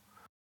before?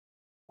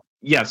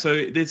 Yeah,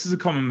 so this is a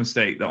common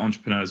mistake that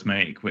entrepreneurs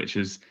make, which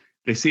is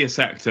they see a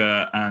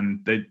sector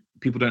and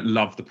people don't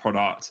love the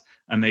product,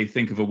 and they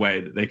think of a way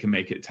that they can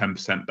make it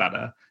 10%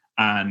 better,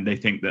 and they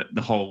think that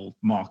the whole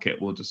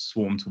market will just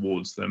swarm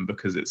towards them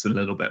because it's a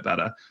little bit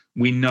better.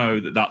 We know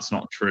that that's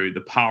not true.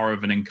 The power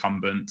of an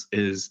incumbent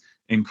is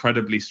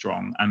incredibly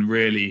strong, and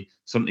really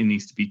something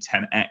needs to be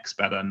 10x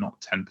better, not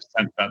 10%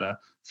 better,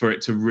 for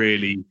it to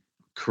really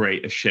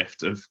create a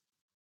shift of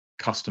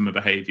customer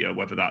behavior,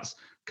 whether that's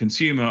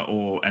consumer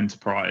or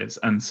enterprise.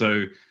 And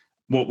so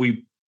what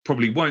we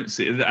probably won't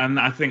see, and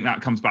I think that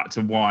comes back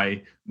to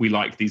why we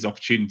like these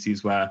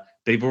opportunities where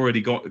they've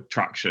already got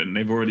traction,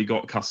 they've already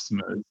got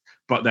customers,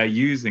 but they're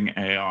using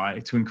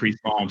AI to increase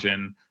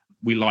margin.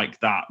 We like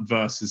that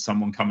versus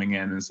someone coming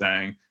in and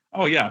saying,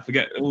 oh yeah,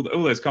 forget all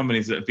those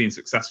companies that have been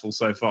successful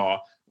so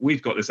far.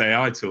 We've got this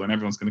AI tool and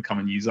everyone's going to come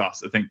and use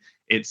us. I think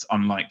it's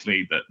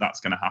unlikely that that's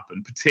going to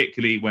happen,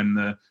 particularly when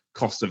the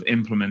cost of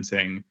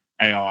implementing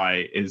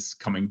AI is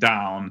coming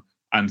down.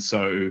 And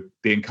so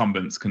the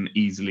incumbents can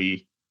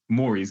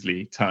more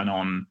easily turn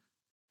on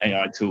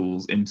AI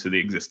tools into the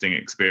existing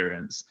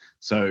experience.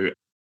 So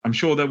I'm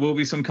sure there will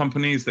be some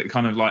companies that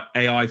kind of like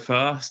AI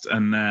first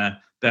and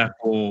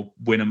therefore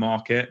win a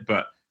market.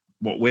 But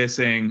what we're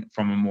seeing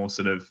from a more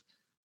sort of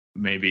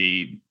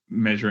maybe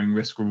measuring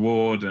risk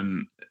reward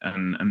and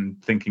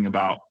thinking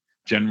about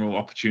general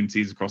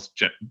opportunities across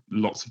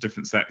lots of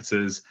different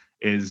sectors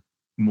is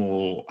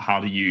more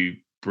how do you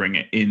bring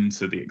it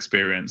into the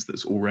experience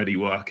that's already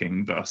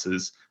working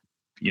versus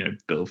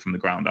build from the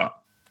ground up.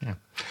 Yeah,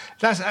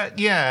 that's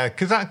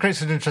because that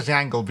creates an interesting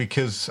angle,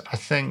 because I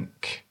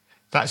think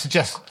that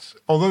suggests,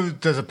 although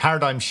there's a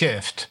paradigm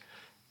shift,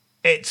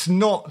 it's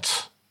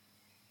not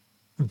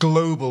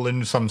global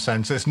in some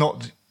sense. It's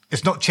not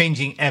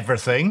changing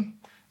everything.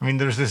 I mean,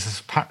 there's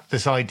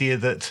this idea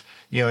that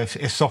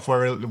if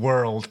software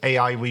world,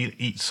 AI will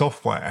eat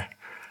software,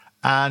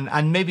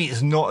 and maybe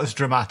it's not as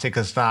dramatic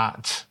as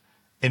that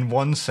in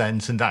one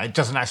sense, in that it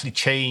doesn't actually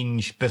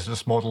change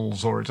business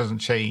models or it doesn't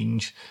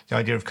change the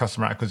idea of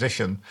customer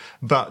acquisition,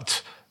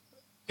 but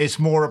it's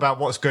more about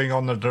what's going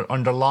on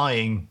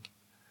underlying.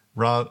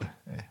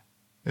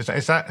 Is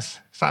that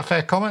a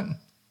fair comment?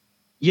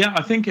 Yeah,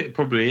 I think it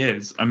probably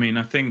is. I mean,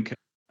 I think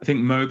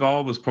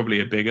mobile was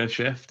probably a bigger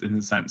shift in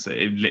the sense that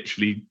it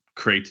literally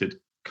created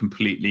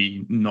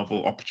completely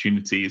novel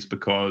opportunities,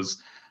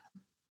 because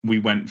we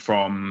went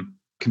from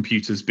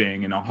computers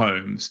being in our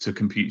homes to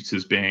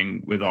computers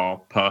being with our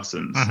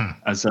persons.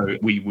 And so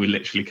we were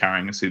literally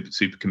carrying a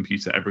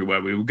supercomputer everywhere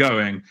we were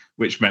going,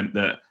 which meant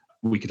that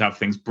we could have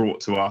things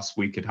brought to us.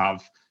 We could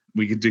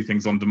do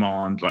things on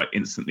demand, like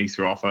instantly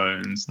through our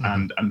phones,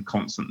 and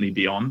constantly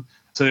be on.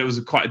 So it was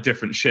quite a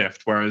different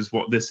shift. Whereas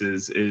what this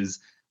is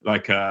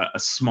like a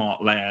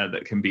smart layer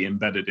that can be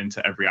embedded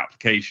into every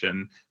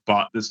application,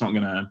 but it's not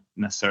going to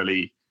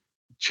necessarily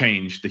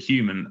change the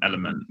human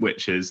element,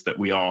 which is that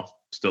we are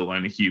still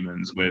only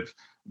humans with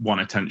one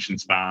attention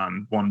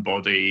span, one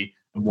body,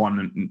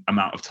 one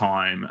amount of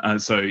time.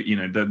 So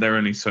there are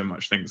only so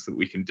much things that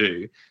we can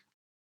do.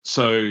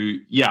 So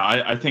yeah,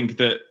 I think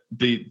that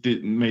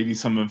the maybe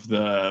some of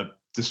the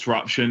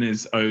disruption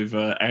is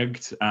over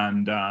egged,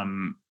 and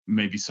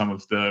maybe some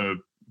of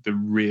the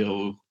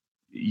real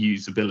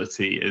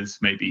usability is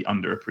maybe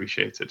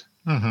underappreciated.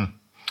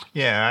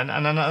 Yeah,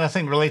 and I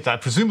think related to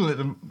that,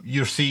 presumably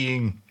you're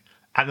seeing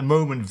at the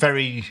moment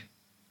very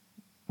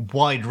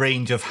wide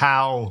range of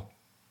how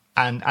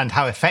and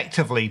how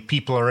effectively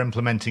people are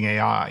implementing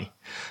AI.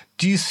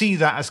 Do you see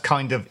that as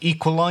kind of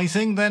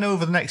equalizing then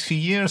over the next few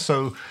years?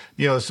 So,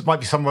 it might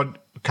be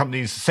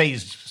companies say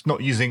it's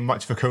not using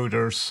much for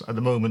coders at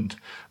the moment,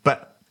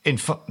 but in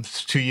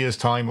 2 years'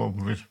 time, or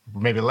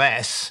maybe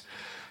less,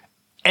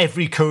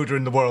 every coder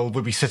in the world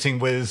would be sitting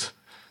with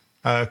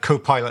a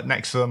Copilot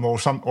next to them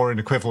or an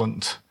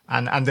equivalent,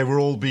 and they will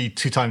all be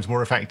 2 times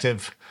more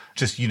effective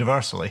just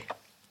universally.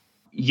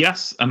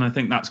 Yes, and I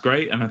think that's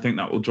great, and I think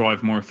that will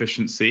drive more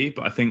efficiency.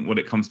 But I think what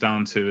it comes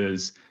down to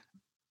is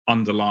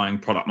underlying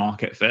product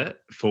market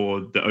fit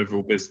for the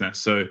overall business.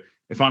 So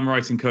if I'm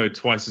writing code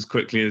twice as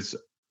quickly as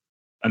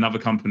another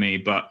company,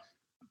 but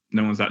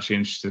no one's actually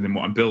interested in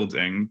what I'm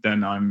building,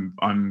 then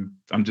I'm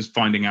just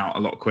finding out a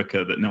lot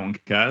quicker that no one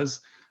cares.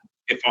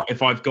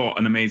 If I've got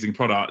an amazing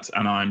product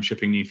and I'm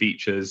shipping new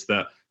features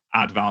that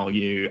add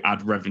value,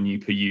 add revenue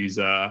per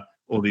user,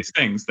 all these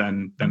things,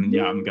 then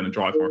yeah, I'm going to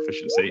drive more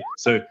efficiency.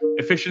 So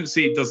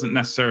efficiency doesn't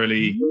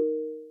necessarily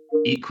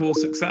equal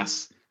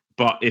success,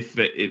 but if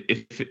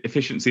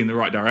efficiency in the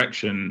right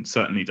direction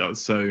certainly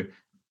does. So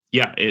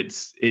yeah,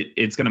 it's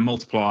going to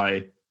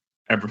multiply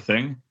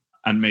everything,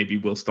 and maybe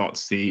we'll start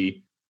to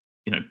see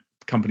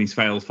companies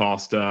fail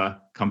faster,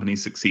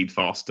 companies succeed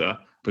faster,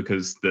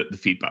 because the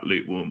feedback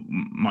loop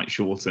might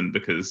shorten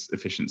because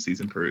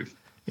efficiencies improve.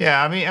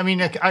 Yeah,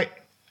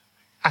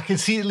 I can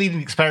see it leading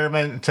to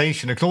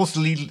experimentation. I can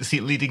also see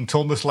it leading to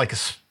almost like a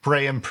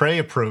spray and pray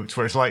approach,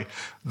 where it's like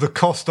the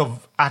cost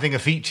of adding a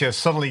feature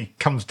suddenly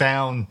comes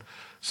down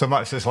so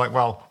much. It's like,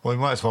 well, we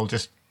might as well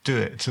just do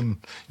it. And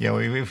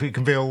if we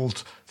can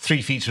build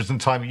 3 features in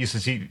time, it used to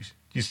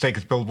take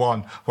us to build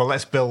 1. Well,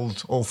 let's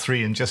build all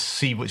 3 and just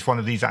see which one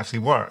of these actually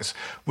works,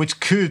 which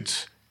could,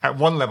 at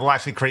one level,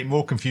 actually create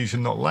more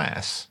confusion, not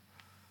less.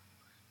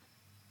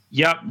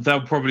 Yeah,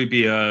 there'll probably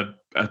be a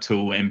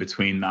tool in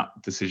between that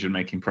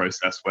decision-making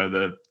process where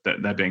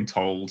they're being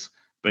told,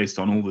 based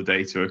on all the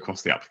data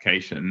across the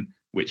application,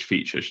 which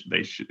feature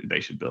they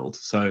should build.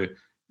 So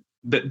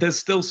there's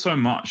still so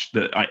much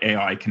that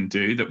AI can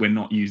do that we're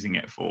not using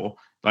it for.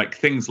 Like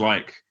things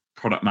like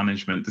product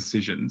management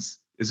decisions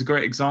is a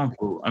great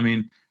example. I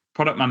mean,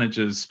 product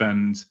managers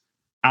spend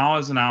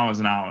hours and hours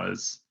and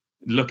hours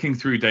looking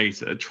through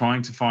data,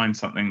 trying to find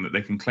something that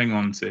they can cling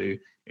on to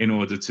in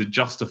order to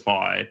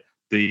justify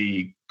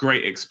the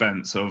great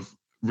expense of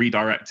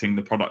redirecting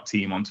the product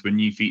team onto a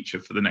new feature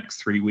for the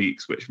next 3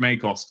 weeks, which may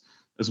cost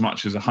as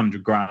much as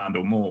 $100,000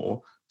 or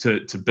more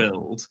to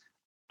build.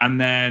 And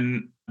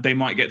then they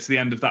might get to the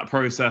end of that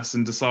process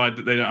and decide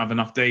that they don't have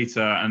enough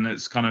data, and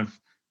it's kind of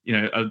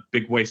a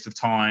big waste of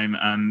time.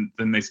 And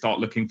then they start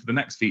looking for the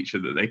next feature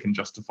that they can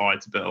justify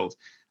to build.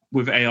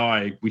 With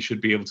AI, we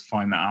should be able to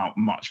find that out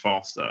much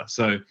faster.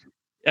 So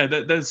yeah,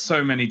 there's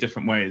so many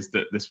different ways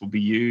that this will be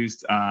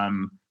used.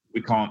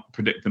 We can't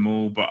predict them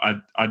all, but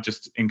I'd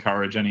just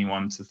encourage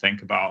anyone to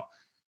think about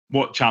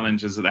what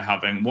challenges are they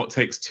having, what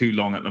takes too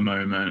long at the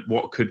moment,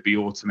 what could be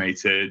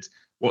automated,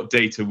 what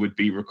data would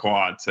be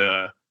required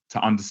to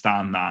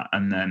understand that,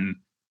 and then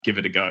give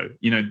it a go.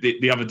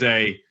 The other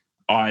day,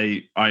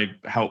 I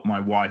helped my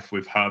wife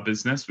with her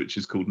business, which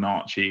is called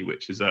Narchi,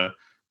 which is a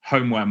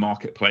homeware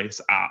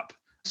marketplace app,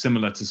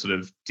 similar to sort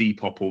of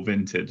Depop or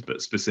Vinted,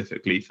 but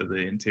specifically for the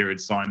interior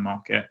design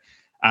market.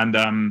 And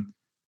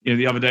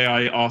the other day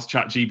I asked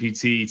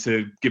ChatGPT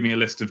to give me a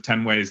list of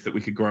 10 ways that we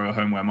could grow a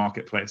homeware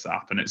marketplace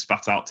app, and it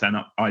spat out 10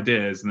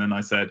 ideas. And then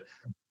I said,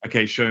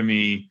 okay, show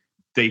me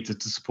data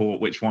to support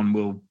which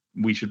one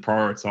we should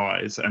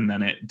prioritize. And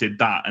then it did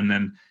that. And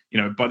then,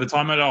 by the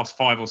time I'd asked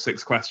 5 or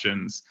 6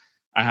 questions,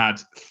 I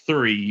had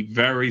 3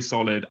 very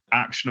solid,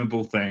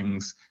 actionable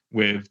things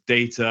with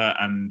data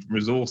and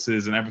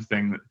resources and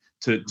everything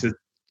to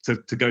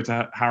go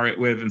to Harriet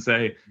with and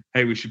say,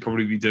 hey, we should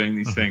probably be doing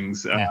these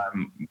things.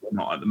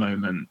 Not at the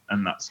moment.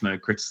 And that's no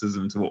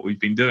criticism to what we've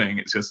been doing.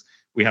 It's just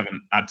we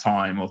haven't had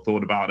time or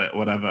thought about it or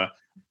whatever.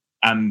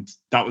 And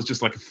that was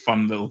just like a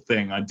fun little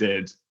thing I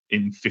did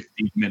in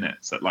 15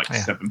 minutes at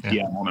 7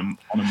 p.m. on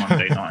a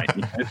Monday night.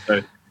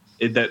 So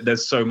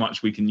there's so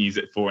much we can use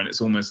it for. And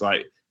it's almost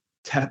like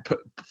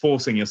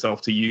forcing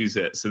yourself to use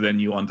it, so then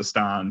you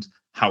understand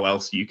how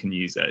else you can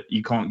use it.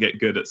 You can't get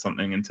good at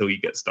something until you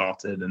get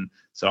started. And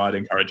so I'd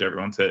encourage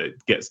everyone to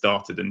get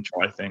started and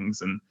try things,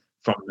 and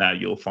from there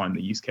you'll find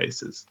the use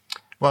cases.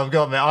 Well, I've got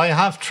to admit, I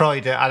have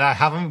tried it, and I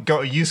haven't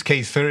got a use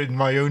case for it in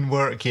my own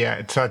work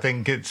yet. I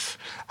think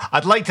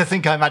I'd like to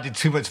think I'm added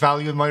too much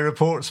value in my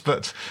reports,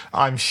 but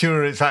I'm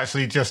sure it's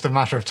actually just a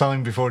matter of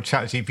time before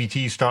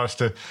ChatGPT starts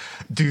to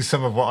do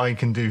some of what I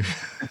can do.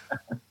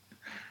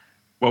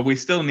 Well, we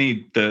still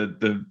need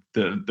the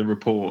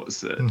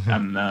reports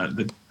and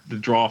the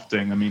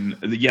drafting. I mean,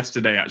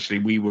 yesterday actually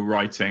we were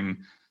writing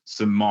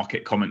some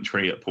market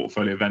commentary at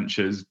Portfolio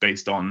Ventures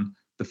based on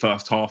the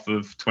first half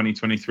of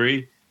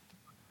 2023.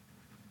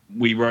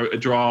 We wrote a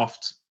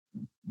draft.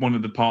 One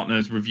of the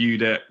partners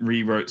reviewed it,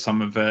 rewrote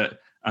some of it,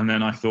 and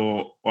then I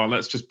thought, well,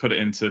 let's just put it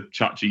into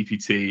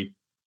ChatGPT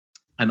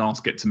and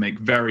ask it to make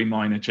very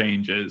minor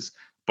changes,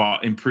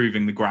 but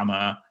improving the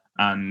grammar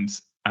and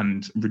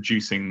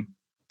reducing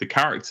the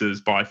characters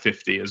by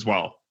 50 as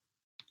well.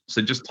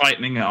 So just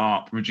tightening it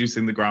up,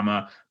 reducing the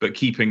grammar, but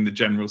keeping the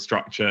general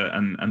structure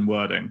and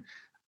wording.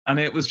 And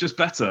it was just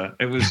better.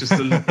 It was just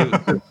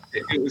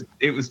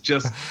it was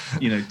just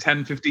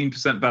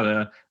 10-15%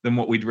 better than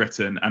what we'd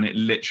written, and it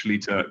literally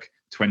took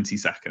 20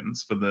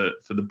 seconds for the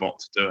bot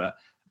to do it.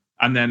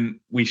 And then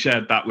we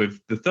shared that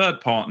with the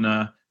third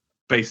partner,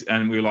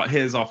 and we were like,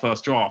 "Here's our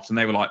first draft," and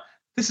they were like,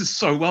 "This is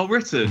so well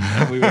written,"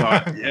 and we were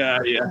like, "Yeah."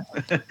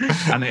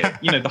 And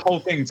it, the whole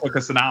thing took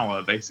us an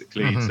hour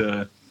basically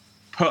to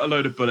put a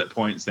load of bullet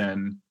points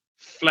in,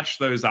 flesh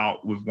those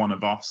out with one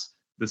of us,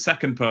 the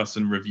second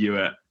person review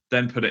it,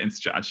 then put it into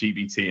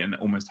ChatGPT and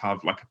almost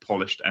have like a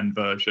polished end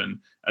version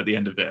at the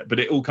end of it. But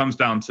it all comes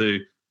down to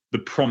the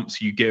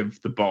prompts you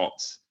give the bot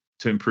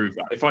to improve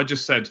that. If I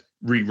just said,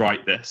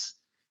 rewrite this,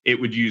 it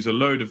would use a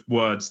load of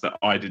words that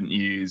I didn't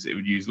use. It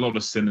would use a lot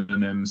of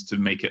synonyms to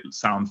make it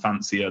sound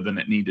fancier than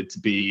it needed to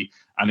be,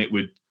 and it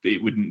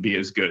wouldn't be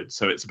as good.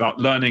 So it's about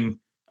learning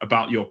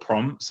about your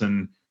prompts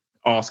and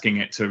asking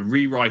it to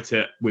rewrite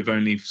it with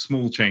only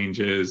small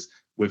changes,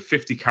 with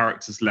 50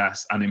 characters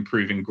less, and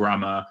improving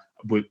grammar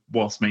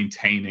whilst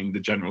maintaining the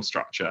general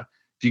structure.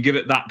 If you give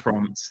it that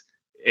prompt,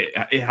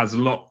 it has a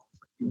lot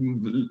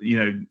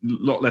a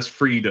lot less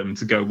freedom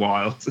to go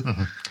wild.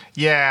 Mm-hmm.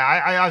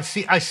 Yeah,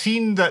 I've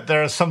seen that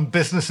there are some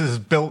businesses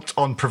built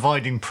on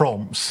providing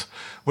prompts,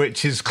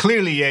 which is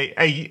clearly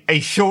a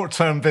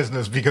short-term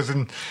business, because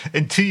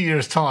in 2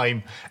 years'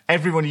 time,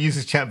 everyone who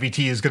uses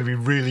ChatGPT is going to be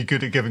really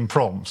good at giving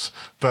prompts.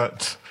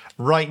 But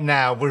right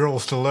now, we're all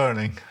still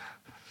learning.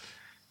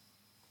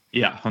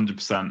 Yeah,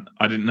 100%.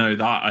 I didn't know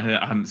that. I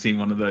hadn't seen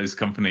one of those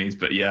companies,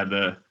 but yeah,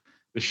 the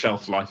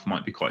shelf life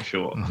might be quite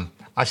short. Mm-hmm.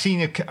 I've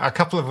seen a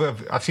couple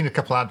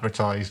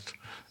advertised,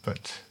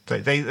 but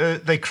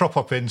they crop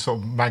up in sort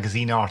of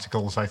magazine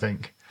articles, I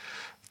think.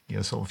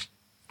 Sort of,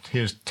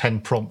 here's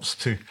 10 prompts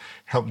to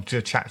help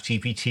do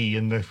ChatGPT,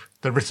 and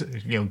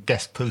the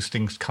guest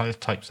postings kind of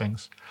type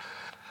things.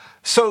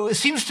 So it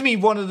seems to me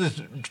one of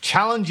the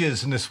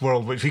challenges in this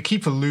world, which we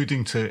keep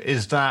alluding to,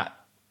 is that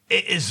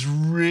it is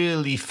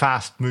really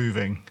fast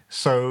moving.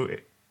 So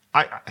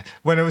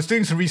when I was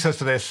doing some research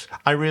for this,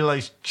 I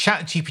realized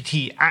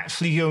ChatGPT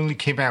actually only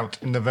came out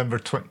in November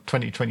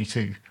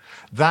 2022.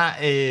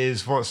 That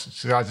is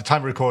at the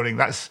time of recording,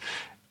 that's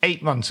 9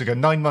 months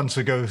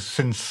ago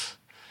since.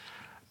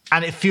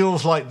 And it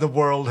feels like the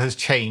world has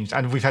changed.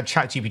 And we've had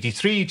ChatGPT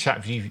 3,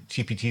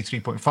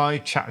 ChatGPT 3.5,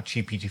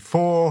 ChatGPT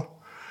 4.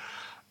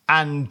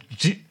 And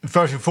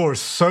version 4 is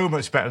so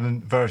much better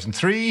than version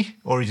 3,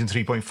 Origin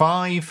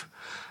 3.5.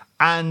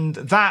 And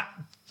that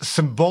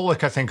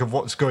symbolic, I think, of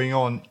what's going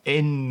on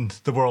in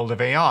the world of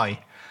AI.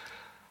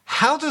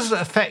 How does it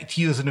affect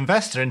you as an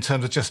investor in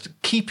terms of just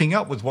keeping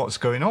up with what's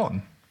going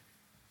on?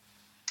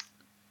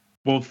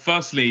 Well,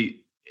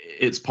 firstly,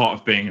 it's part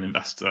of being an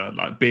investor,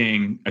 like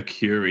being a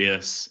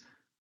curious,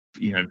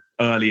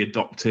 early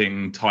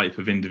adopting type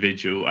of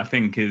individual, I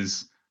think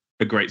is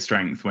a great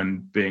strength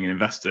when being an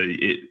investor.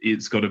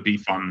 It's got to be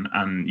fun,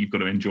 and you've got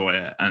to enjoy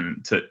it,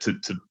 and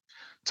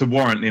to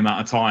warrant the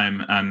amount of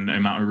time and the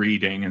amount of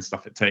reading and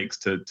stuff it takes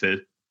to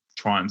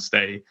try and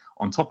stay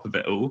on top of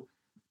it all.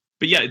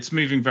 But yeah, it's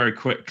moving very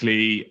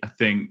quickly. I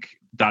think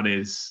that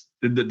is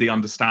the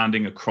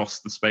understanding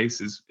across the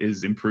space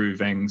is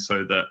improving,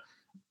 so that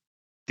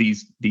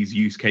these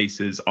use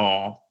cases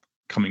are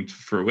coming to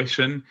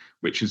fruition,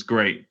 which is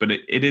great. But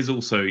it is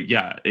also,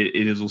 it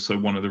is also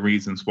one of the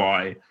reasons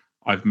why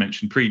I've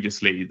mentioned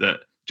previously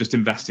that just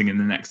investing in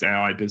the next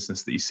AI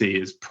business that you see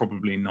is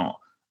probably not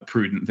a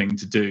prudent thing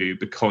to do,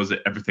 because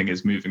everything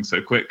is moving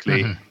so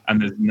quickly. Mm-hmm.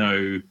 And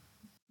there's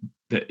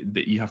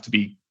that you have to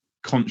be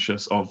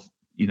conscious of,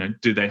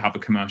 do they have a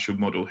commercial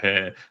model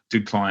here?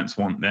 Do clients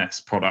want this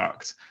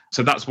product?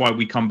 So that's why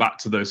we come back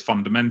to those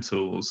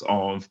fundamentals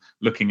of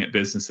looking at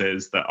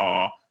businesses that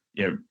are,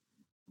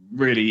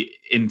 really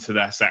into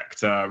their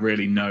sector,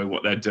 really know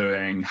what they're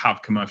doing,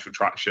 have commercial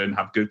traction,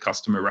 have good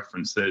customer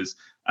references,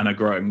 and are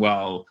growing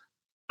well,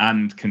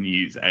 and can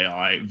use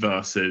AI,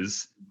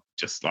 versus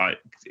just like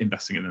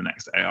investing in the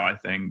next AI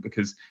thing,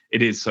 because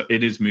it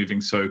is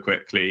moving so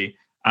quickly,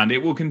 and it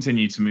will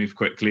continue to move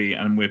quickly.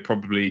 And we're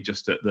probably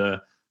just at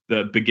the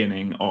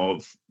beginning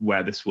of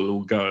where this will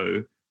all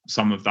go.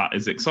 Some of that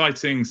is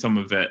exciting, some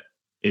of it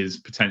is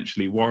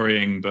potentially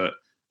worrying, but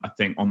I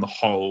think on the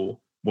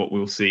whole, what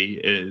we'll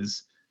see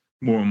is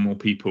more and more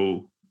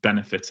people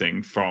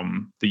benefiting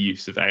from the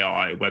use of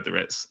AI, whether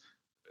it's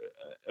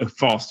a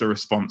faster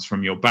response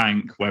from your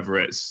bank, whether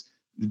it's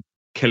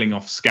killing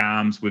off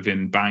scams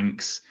within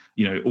banks,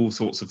 all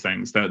sorts of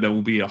things. There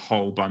will be a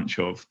whole bunch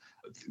of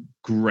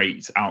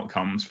great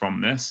outcomes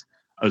from this,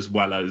 as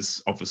well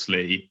as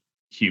obviously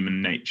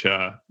human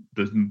nature,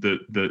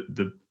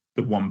 the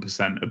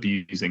 1%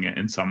 abusing it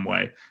in some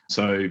way.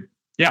 So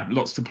yeah,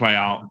 lots to play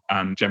out,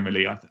 and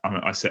generally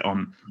I sit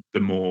on the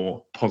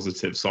more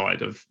positive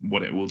side of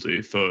what it will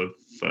do for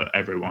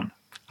everyone.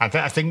 I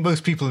think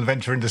most people in the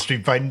venture industry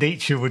by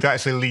nature would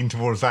actually lean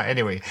towards that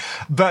anyway.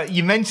 But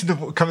you mentioned a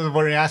couple of the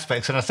worrying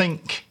aspects, and I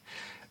think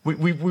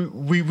we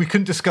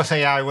couldn't discuss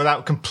AI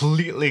without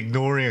completely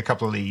ignoring a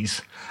couple of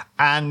these.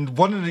 And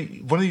one of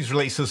these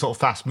relates to the sort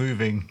of fast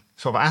moving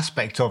sort of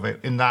aspect of it,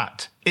 in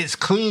that it's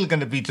clearly going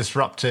to be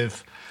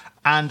disruptive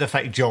and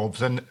affect jobs.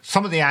 And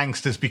some of the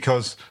angst is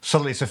because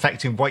suddenly it's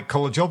affecting white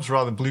collar jobs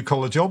rather than blue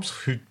collar jobs,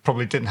 who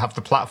probably didn't have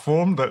the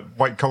platform, but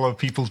white collar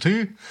people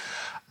too.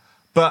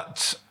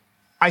 But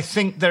I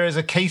think there is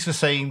a case for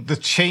saying the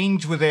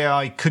change with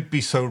AI could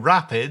be so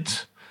rapid,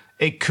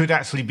 it could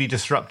actually be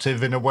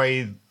disruptive in a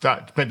way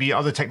that maybe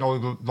other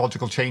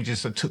technological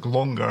changes that took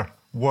longer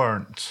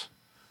weren't.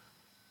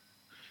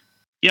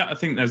 Yeah, I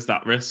think there's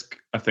that risk.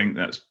 I think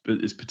that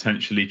is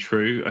potentially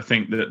true. I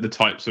think that the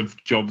types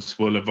of jobs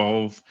will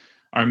evolve.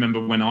 I remember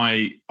when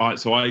I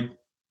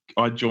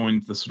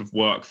joined the sort of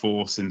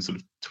workforce in sort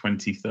of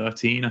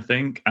 2013, I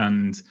think.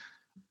 And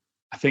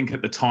I think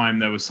at the time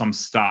there was some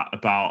stat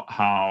about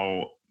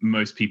how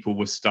most people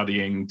were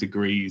studying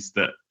degrees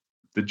that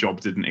the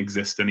job didn't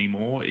exist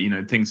anymore.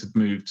 Things had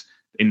moved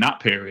in that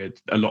period.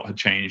 A lot had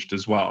changed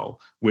as well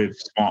with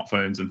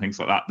smartphones and things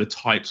like that. The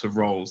types of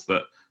roles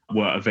that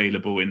were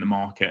available in the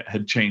market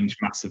had changed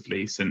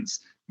massively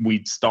since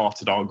we'd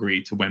started our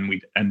degree to when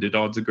we'd ended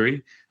our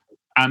degree.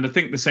 And I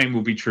think the same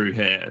will be true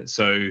here.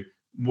 So,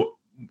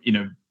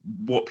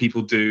 what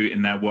people do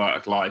in their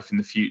work life in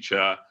the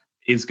future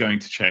is going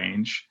to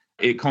change.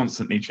 It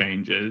constantly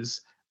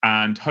changes.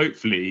 And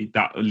hopefully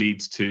that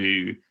leads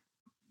to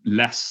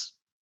less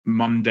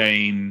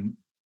mundane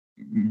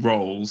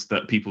roles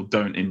that people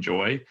don't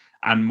enjoy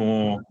and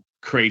more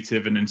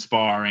creative and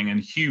inspiring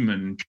and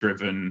human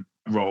driven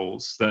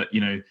roles that,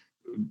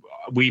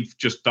 we've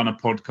just done a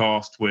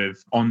podcast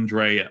with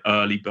Andre at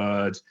Early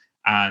Bird,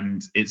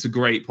 and it's a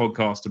great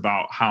podcast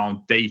about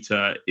how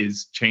data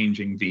is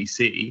changing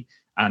VC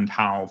and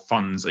how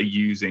funds are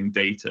using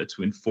data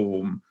to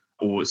inform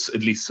or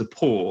at least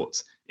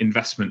support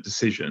investment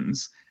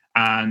decisions.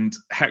 And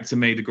Hector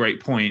made a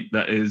great point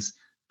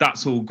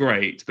that's all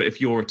great, but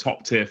if you're a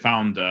top tier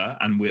founder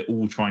and we're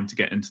all trying to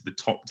get into the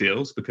top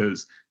deals,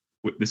 because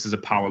this is a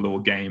power law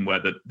game where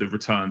the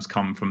returns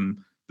come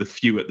from the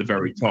few at the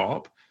very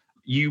top,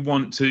 you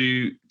want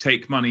to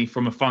take money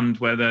from a fund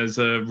where there's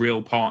a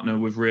real partner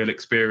with real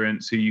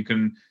experience who you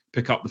can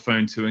pick up the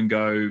phone to and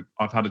go,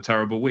 I've had a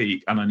terrible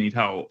week and I need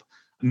help,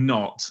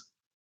 not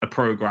a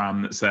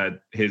program that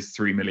said, here's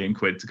 3 million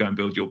quid to go and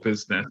build your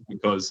business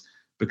because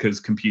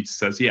computer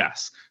says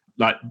yes.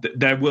 Like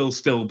there will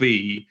still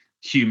be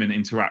human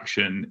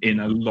interaction in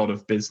a lot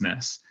of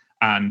business,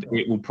 and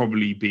it will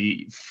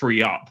probably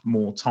free up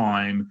more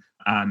time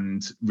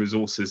and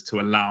resources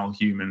to allow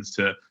humans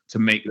to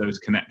make those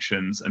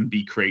connections and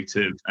be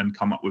creative and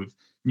come up with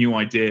new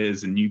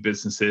ideas and new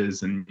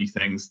businesses and new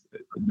things,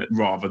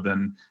 rather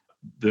than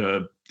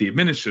the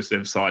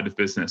administrative side of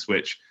business,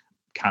 which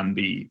can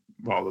be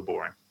rather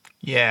boring.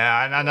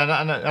 Yeah, and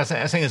I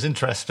think it's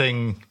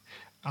interesting.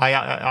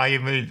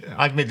 I've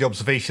made the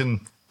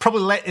observation.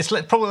 It's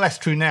probably less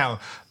true now,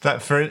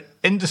 that for an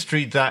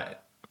industry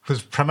that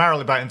was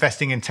primarily about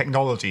investing in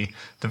technology,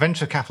 the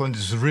venture capital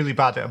industry is really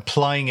bad at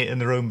applying it in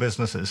their own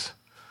businesses.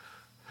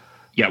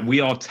 Yeah, we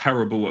are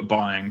terrible at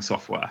buying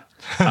software.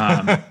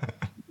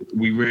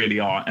 We really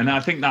are. And I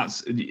think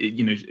that's,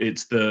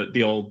 it's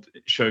the old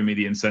show me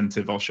the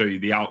incentive, I'll show you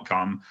the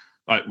outcome.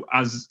 Like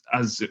as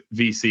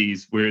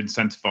VCs, we're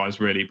incentivized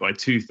really by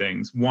two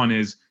things. One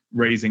is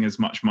raising as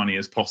much money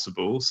as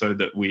possible so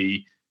that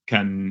we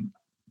can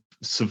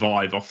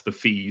survive off the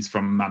fees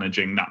from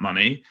managing that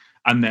money.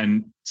 And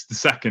then the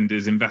second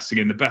is investing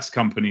in the best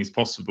companies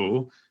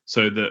possible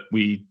so that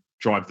we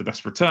drive the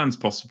best returns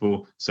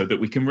possible so that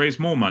we can raise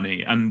more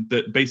money. And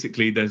that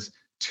basically there's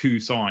two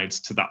sides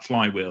to that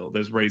flywheel.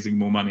 There's raising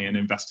more money and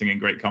investing in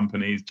great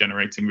companies,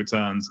 generating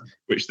returns,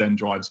 which then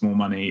drives more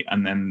money.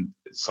 And then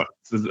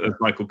the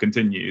cycle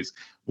continues.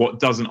 What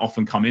doesn't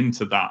often come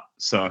into that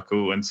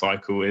circle and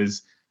cycle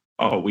is,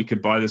 oh, we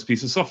could buy this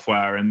piece of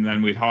software and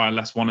then we'd hire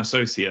one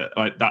associate.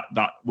 Like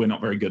that we're not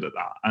very good at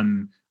that.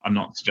 And I'm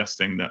not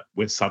suggesting that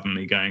we're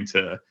suddenly going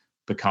to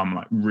become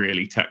like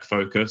really tech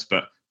focused,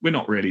 but we're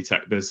not really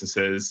tech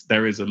businesses.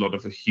 There is a lot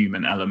of a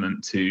human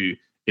element to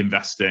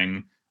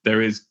investing.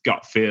 There is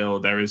gut feel.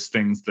 There is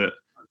things that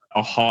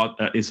are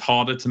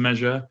harder to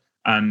measure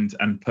and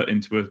put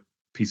into a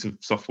piece of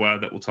software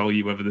that will tell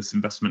you whether this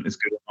investment is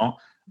good or not.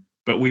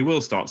 But we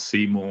will start to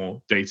see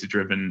more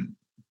data-driven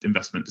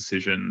investment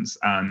decisions,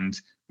 and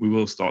we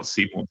will start to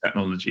see more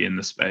technology in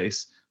the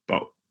space.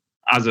 But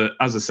as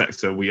a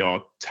sector, we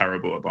are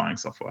terrible at buying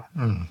software.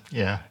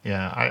 Yeah.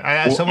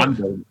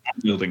 I'm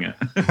building it.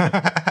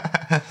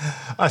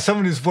 As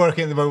someone who's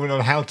working at the moment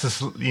on how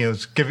to,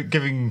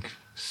 giving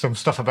some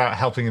stuff about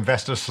helping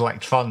investors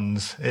select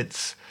funds,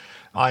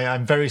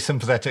 I'm very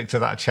sympathetic to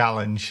that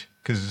challenge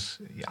because,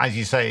 as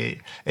you say,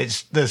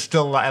 there's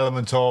still that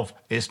element of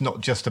it's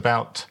not just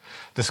about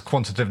this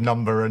quantitative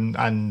number,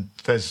 and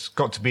there's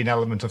got to be an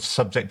element of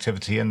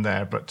subjectivity in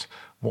there, but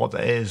what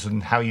it is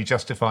and how you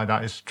justify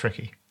that is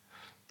tricky.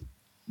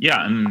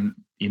 Yeah, and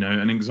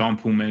an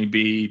example may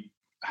be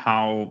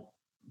how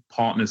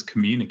partners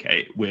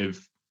communicate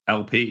with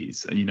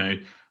LPs.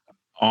 And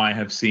I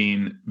have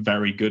seen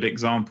very good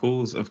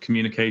examples of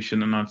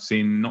communication, and I've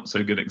seen not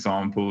so good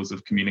examples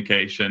of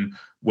communication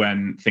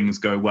when things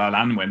go well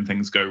and when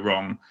things go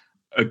wrong.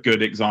 A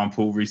good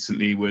example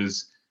recently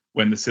was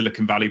when the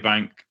Silicon Valley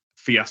Bank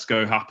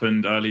fiasco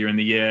happened earlier in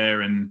the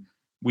year, and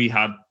we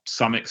had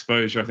some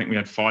exposure. I think we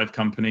had 5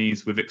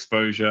 companies with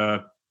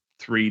exposure,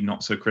 3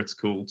 not so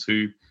critical,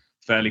 2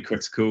 fairly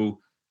critical.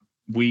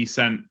 We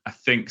sent, I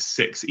think,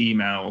 6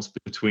 emails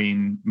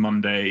between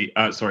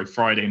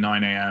Friday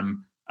 9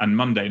 a.m. and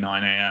Monday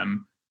 9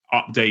 a.m.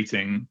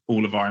 updating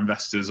all of our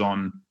investors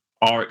on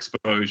our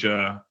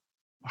exposure,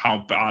 how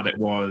bad it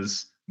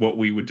was, what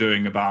we were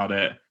doing about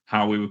it,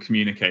 how we were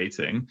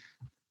communicating.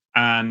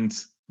 And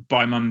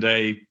by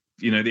Monday,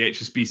 the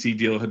HSBC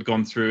deal had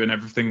gone through and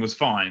everything was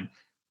fine.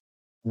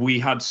 We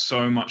had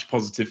so much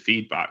positive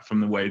feedback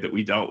from the way that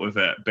we dealt with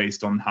it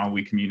based on how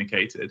we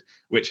communicated,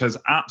 which has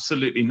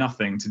absolutely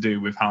nothing to do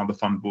with how the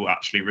fund will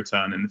actually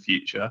return in the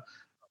future.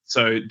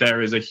 So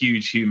there is a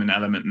huge human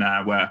element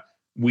there where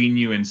we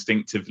knew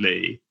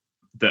instinctively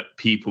that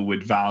people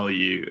would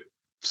value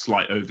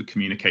slight over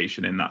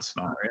communication in that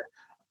scenario.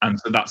 And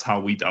so that's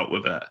how we dealt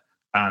with it.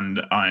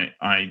 And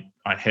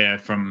I hear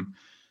from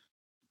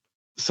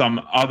some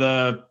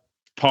other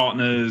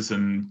partners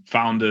and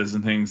founders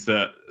and things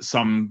that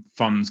some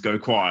funds go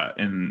quiet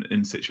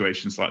in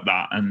situations like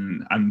that,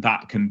 and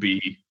that can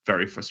be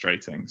very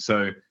frustrating.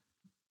 So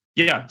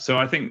so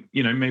I think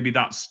maybe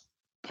that's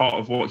part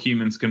of what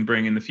humans can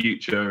bring in the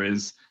future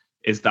is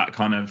that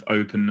kind of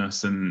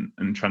openness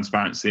and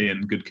transparency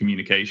and good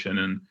communication.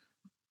 And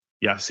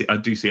I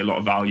do see a lot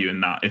of value in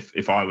that.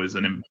 If I was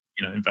an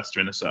investor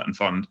in a certain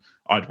fund,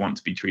 I'd want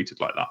to be treated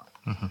like that.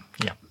 Mm-hmm.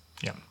 Yeah.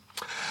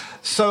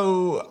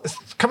 So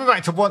coming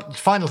back to one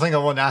final thing I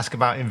want to ask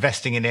about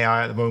investing in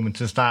AI at the moment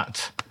is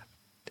that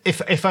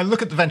if I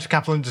look at the venture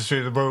capital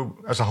industry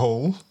as a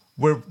whole,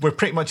 we're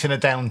pretty much in a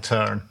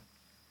downturn.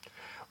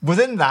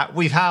 Within that,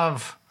 we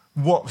have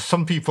what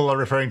some people are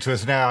referring to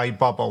as an AI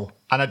bubble.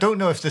 And I don't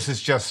know if this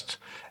is just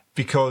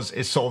because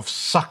it's sort of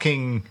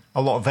sucking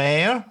a lot of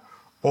air,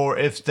 or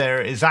if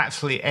there is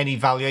actually any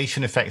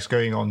valuation effects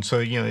going on.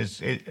 So,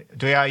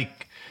 do AI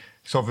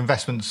sort of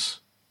investments,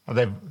 are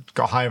they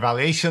got higher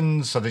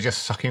valuations? Are they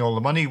just sucking all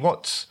the money?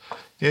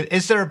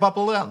 Is there a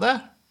bubble out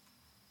there?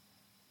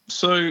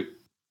 So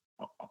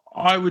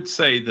I would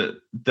say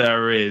that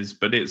there is,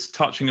 but it's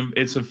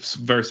a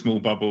very small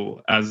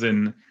bubble, as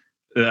in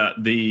there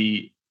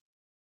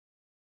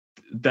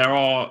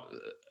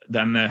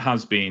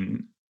has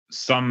been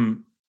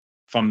some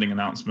funding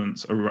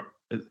announcements,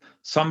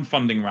 some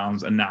funding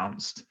rounds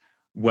announced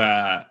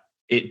where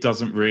it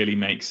doesn't really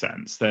make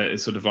sense. There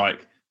is sort of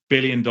like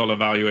billion-dollar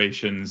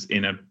valuations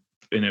in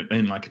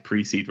like a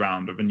pre-seed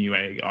round of a new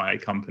AI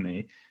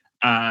company,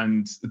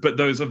 but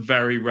those are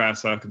very rare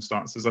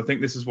circumstances. I think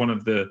this is one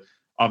of the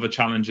other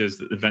challenges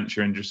that the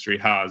venture industry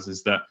has,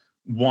 is that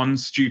one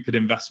stupid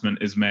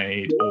investment is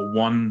made or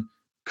one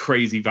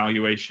crazy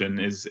valuation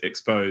is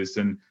exposed,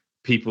 and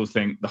people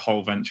think the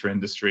whole venture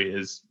industry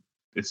is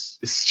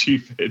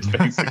stupid,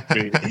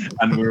 basically,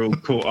 and we're all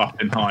caught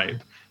up in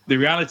hype. The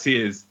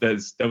reality is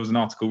there was an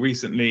article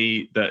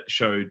recently that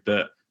showed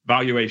that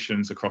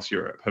valuations across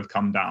Europe have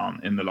come down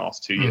in the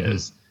last 2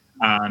 years.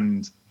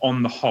 And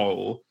on the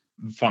whole,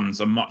 funds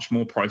are much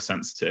more price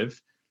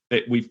sensitive.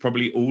 We've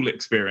probably all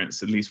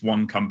experienced at least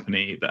one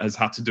company that has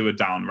had to do a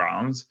down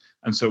round.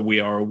 And so we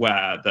are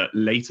aware that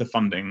later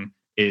funding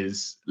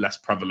is less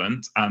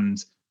prevalent,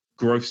 and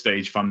growth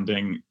stage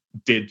funding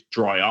did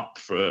dry up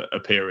for a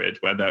period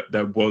where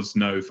there was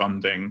no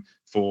funding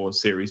for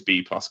Series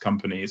B plus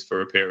companies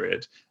for a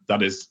period.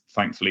 That is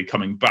thankfully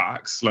coming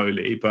back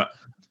slowly, but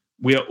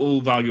we are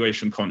all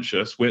valuation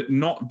conscious. We're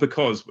not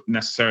because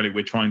necessarily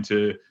we're trying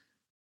to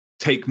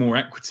take more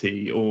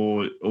equity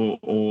or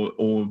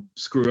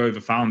screw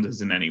over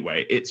founders in any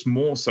way. It's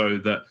more so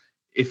that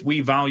if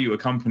we value a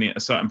company at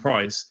a certain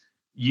price,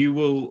 you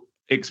will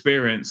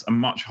experience a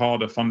much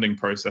harder funding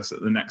process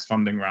at the next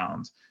funding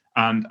round.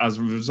 And as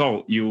a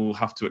result, you'll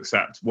have to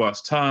accept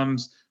worse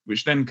terms,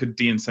 which then could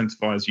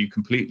de-incentivize you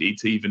completely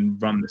to even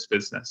run this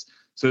business.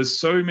 So there's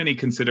so many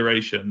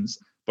considerations.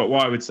 But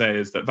what I would say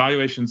is that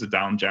valuations are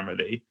down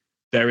generally.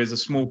 There is a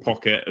small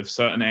pocket of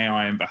certain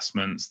AI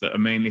investments that are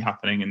mainly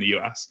happening in the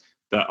US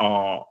that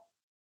are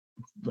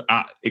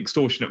at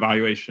extortionate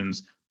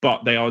valuations,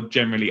 but they are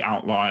generally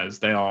outliers.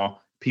 They are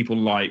people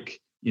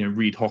like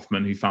Reid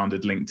Hoffman, who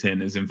founded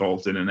LinkedIn, is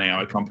involved in an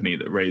AI company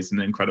that raised an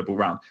incredible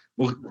round.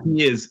 Well,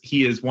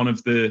 he is one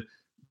of the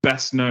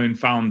best known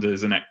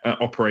founders and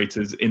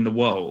operators in the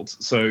world.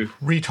 So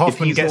Reid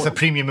Hoffman gets a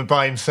premium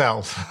by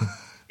himself.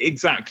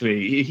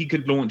 Exactly. He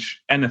could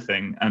launch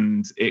anything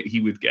and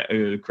he would get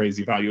a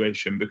crazy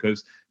valuation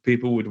because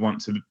people would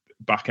want to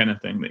back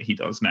anything that he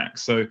does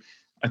next. So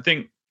I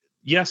think,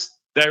 yes,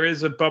 there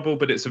is a bubble,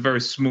 but it's a very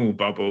small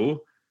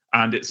bubble,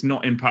 and it's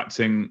not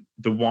impacting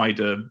the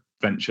wider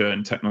venture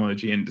and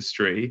technology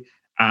industry.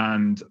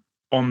 And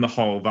on the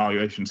whole,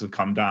 valuations have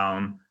come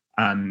down.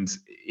 And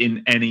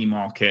in any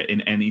market,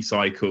 in any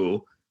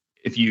cycle,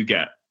 if you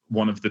get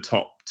one of the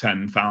top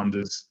 10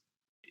 founders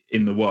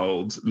in the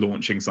world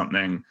launching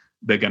something,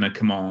 they're going to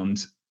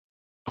command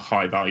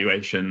high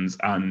valuations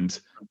and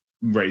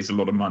raise a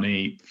lot of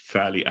money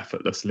fairly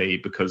effortlessly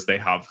because they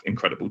have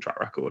incredible track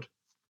record.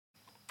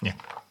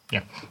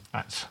 Yeah,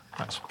 that's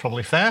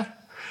probably fair.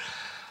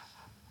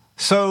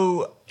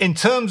 So in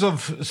terms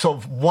of sort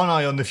of one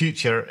eye on the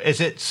future,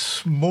 is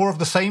it more of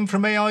the same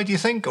from AI, do you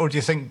think? Or do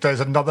you think there's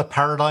another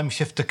paradigm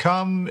shift to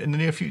come in the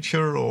near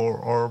future?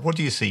 Or what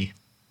do you see?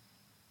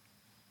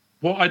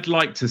 What I'd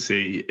like to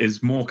see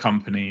is more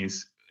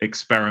companies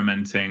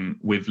experimenting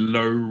with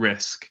low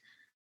risk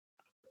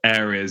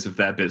areas of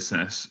their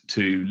business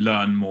to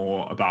learn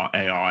more about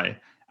AI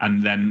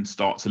and then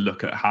start to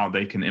look at how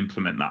they can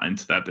implement that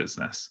into their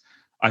business.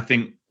 I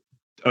think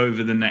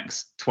over the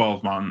next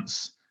 12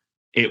 months,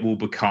 it will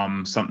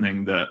become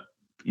something that,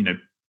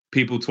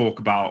 people talk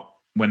about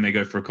when they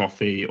go for a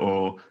coffee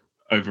or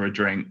over a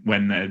drink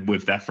when they're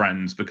with their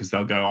friends, because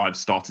they'll go, I've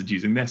started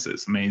using this,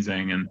 it's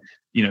amazing. And,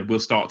 we'll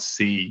start to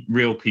see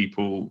real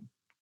people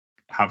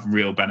have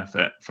real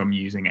benefit from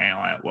using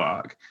AI at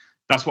work.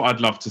 That's what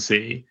I'd love to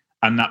see.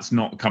 And that's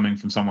not coming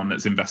from someone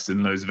that's invested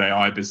in loads of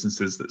AI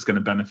businesses that's going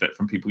to benefit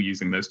from people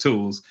using those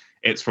tools.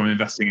 It's from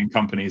investing in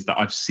companies that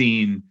I've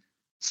seen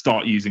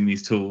start using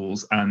these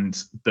tools,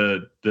 and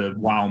the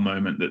wow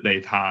moment that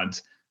they've had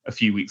a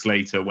few weeks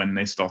later when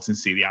they start to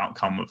see the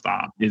outcome of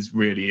that is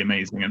really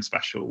amazing and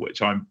special,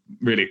 which I'm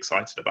really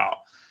excited about.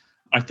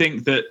 I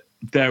think that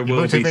there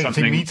will be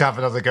something. Me to have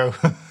another go.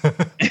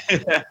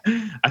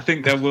 I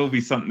think there will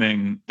be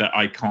something that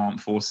I can't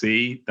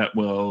foresee that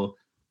will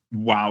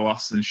wow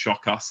us and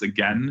shock us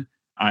again.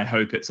 I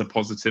hope it's a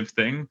positive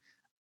thing.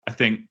 I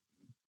think,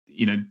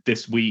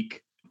 this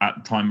week at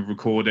the time of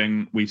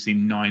recording, we've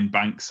seen 9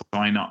 banks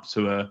sign up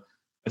to a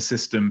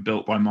system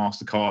built by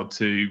MasterCard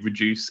to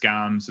reduce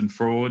scams and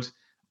fraud.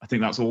 I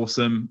think that's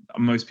awesome.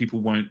 Most people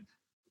won't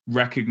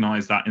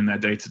recognize that in their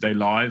day-to-day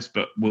lives,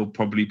 but will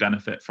probably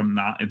benefit from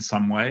that in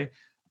some way.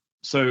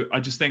 So I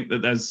just think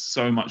that there's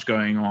so much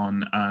going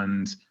on,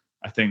 and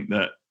I think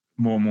that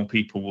more and more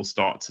people will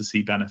start to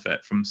see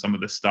benefit from some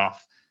of this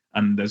stuff.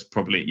 And there's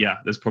probably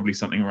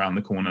something around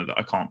the corner that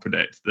I can't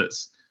predict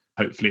that's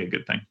hopefully a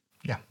good thing.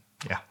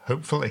 Yeah,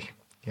 hopefully.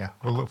 Yeah,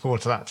 we'll look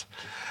forward to that.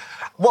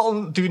 What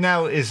I'll do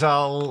now is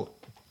I'll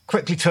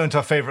quickly turn to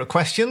our favourite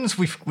questions.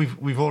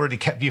 We've already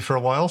kept you for a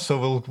while,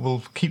 so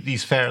we'll keep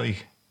these fairly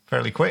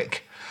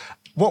quick.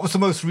 What was the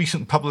most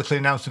recent publicly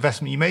announced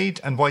investment you made,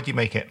 and why did you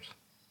make it?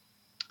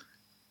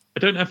 I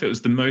don't know if it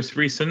was the most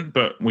recent,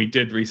 but we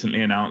did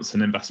recently announce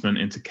an investment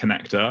into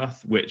Connect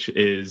Earth, which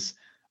is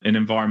an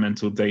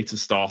environmental data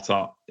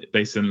startup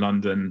based in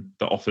London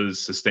that offers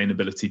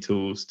sustainability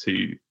tools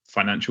to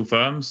financial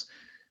firms.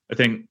 I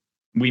think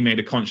we made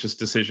a conscious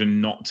decision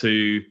not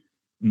to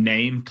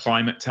name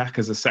climate tech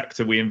as a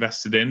sector we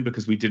invested in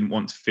because we didn't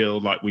want to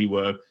feel like we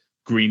were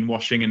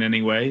greenwashing in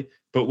any way.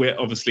 But we're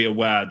obviously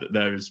aware that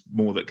there is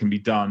more that can be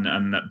done,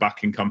 and that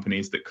backing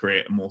companies that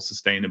create a more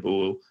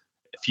sustainable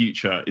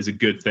future is a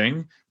good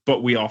thing.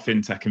 But we are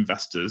fintech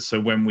investors. So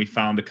when we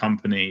found a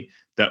company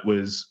that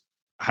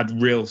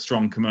had real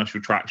strong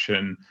commercial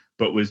traction,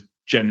 but was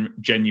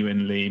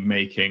genuinely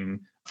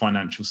making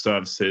financial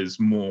services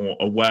more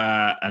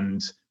aware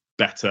and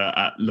better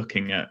at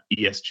looking at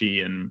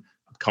ESG and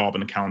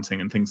carbon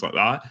accounting and things like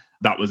that,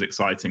 that was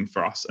exciting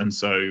for us. And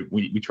so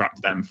we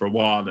tracked them for a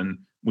while, and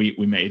we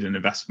made an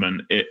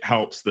investment. It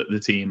helps that the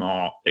team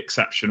are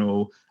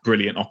exceptional,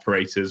 brilliant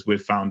operators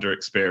with founder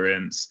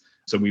experience.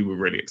 So we were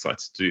really excited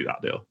to do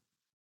that deal.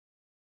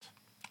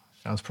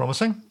 Sounds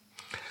promising.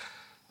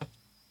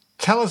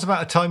 Tell us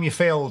about a time you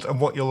failed and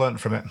what you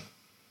learned from it.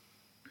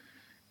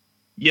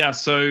 Yeah,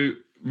 so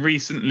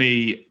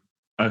recently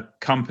a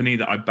company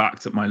that I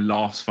backed at my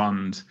last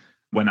fund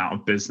went out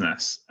of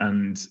business.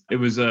 And it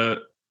was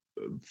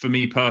for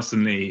me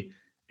personally,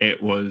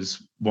 it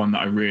was one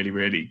that I really,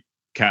 really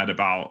cared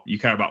about. You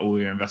care about all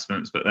your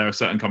investments, but there are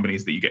certain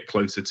companies that you get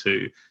closer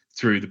to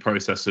through the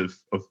process of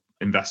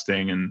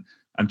investing and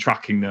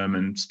tracking them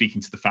and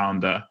speaking to the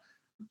founder.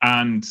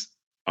 And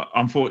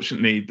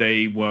unfortunately,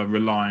 they were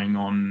relying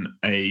on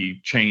a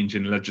change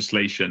in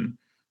legislation,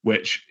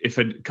 which, if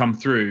it had come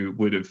through,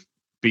 would have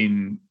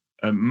been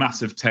a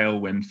massive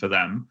tailwind for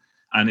them.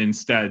 And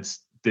instead,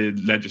 the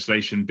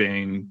legislation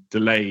being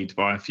delayed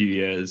by a few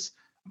years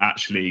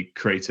actually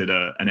created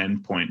an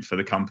endpoint for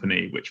the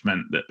company, which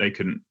meant that they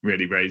couldn't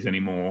really raise any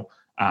more,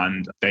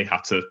 and they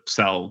had to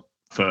sell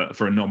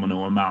for a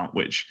nominal amount,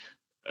 which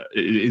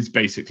is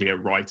basically a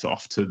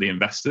write-off to the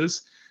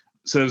investors.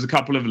 So there's a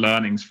couple of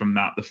learnings from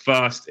that. The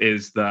first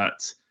is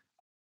that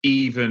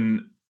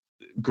even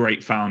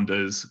great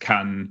founders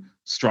can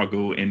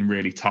struggle in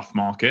really tough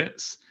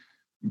markets.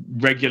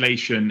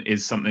 Regulation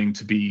is something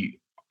to be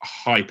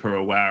hyper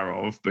aware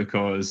of,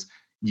 because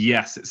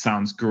yes, it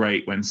sounds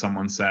great when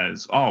someone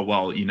says, oh,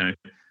 well,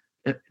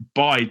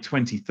 by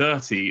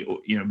 2030,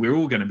 we're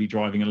all going to be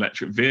driving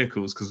electric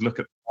vehicles because look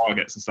at the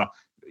targets and stuff.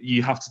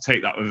 You have to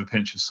take that with a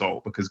pinch of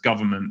salt, because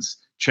governments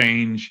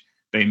change,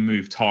 they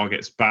move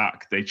targets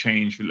back, they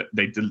change,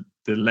 they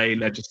delay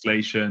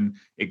legislation,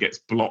 it gets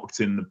blocked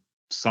in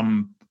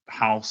some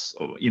house,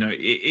 or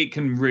it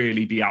can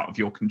really be out of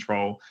your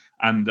control.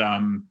 And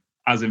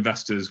as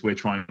investors, we're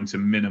trying to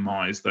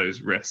minimize those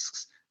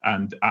risks.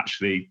 And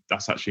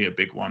that's actually a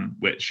big one,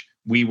 which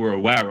we were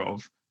aware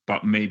of,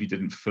 but maybe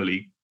didn't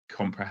fully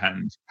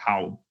comprehend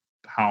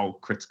how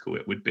critical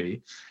it would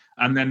be.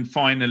 And then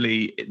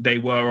finally, they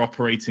were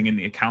operating in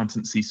the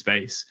accountancy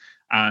space,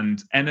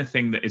 and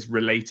anything that is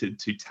related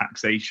to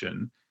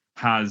taxation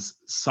has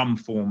some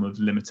form of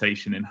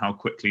limitation in how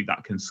quickly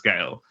that can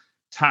scale.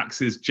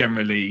 Tax is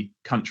generally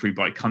country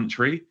by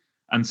country.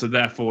 And so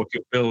therefore, if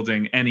you're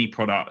building any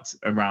product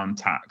around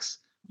tax,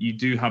 you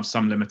do have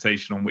some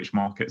limitation on which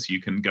markets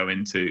you can go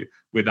into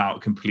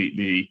without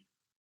completely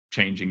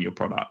changing your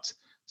product.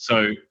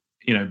 So,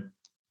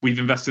 we've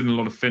invested in a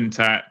lot of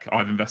fintech.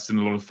 I've invested in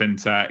a lot of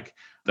fintech.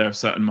 There are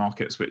certain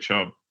markets which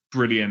are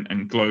brilliant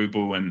and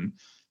global, and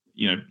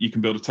you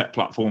can build a tech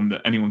platform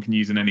that anyone can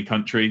use in any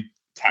country.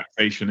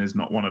 Taxation is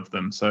not one of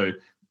them. So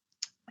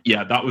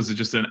yeah, that was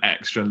just an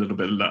extra little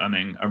bit of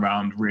learning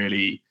around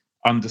really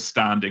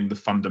understanding the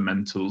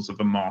fundamentals of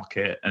a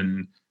market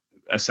and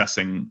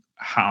assessing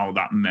how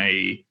that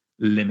may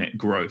limit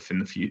growth in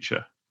the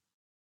future.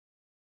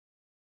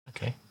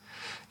 Okay.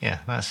 Yeah,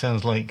 that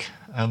sounds like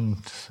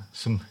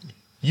some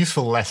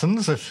useful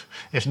lessons, if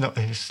not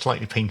if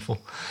slightly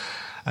painful,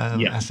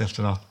 as they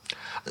often are.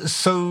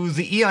 So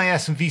the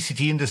EIS and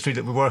VCT industry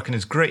that we work in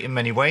is great in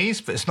many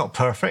ways, but it's not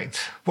perfect.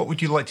 What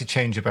would you like to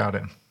change about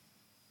it?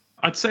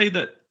 I'd say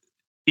that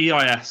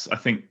EIS, I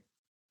think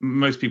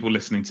most people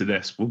listening to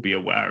this will be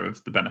aware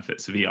of the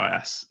benefits of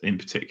EIS in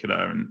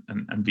particular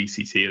and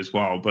VCT as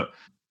well.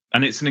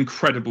 And it's an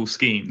incredible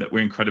scheme that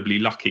we're incredibly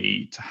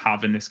lucky to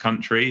have in this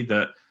country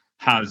that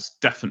has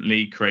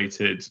definitely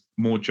created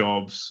more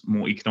jobs,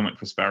 more economic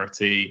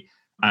prosperity,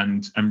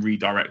 and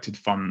redirected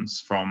funds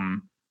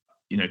from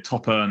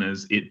top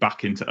earners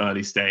back into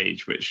early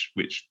stage,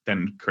 which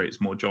then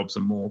creates more jobs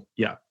and more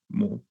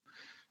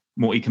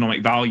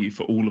economic value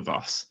for all of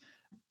us.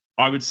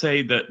 I would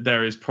say that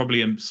there is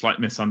probably a slight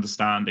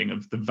misunderstanding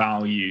of the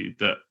value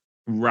that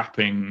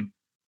wrapping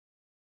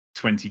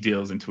 20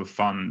 deals into a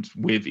fund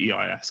with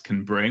EIS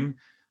can bring.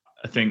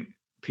 I think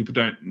people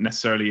don't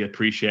necessarily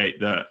appreciate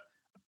that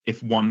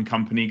if one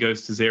company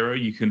goes to zero,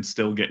 you can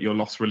still get your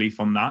loss relief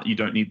on that. You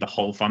don't need the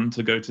whole fund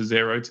to go to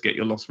zero to get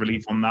your loss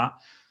relief on that.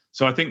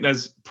 So I think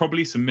there's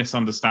probably some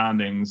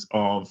misunderstandings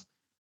of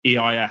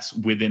EIS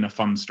within a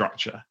fund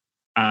structure.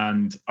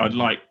 And I'd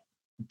like,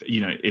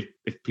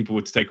 if people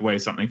were to take away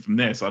something from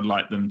this, I'd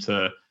like them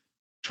to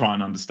try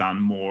and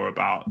understand more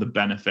about the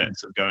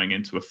benefits of going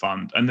into a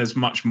fund. And there's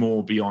much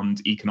more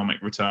beyond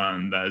economic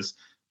return. There's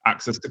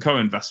access to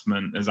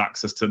co-investment, there's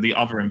access to the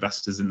other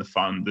investors in the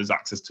fund, there's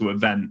access to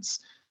events.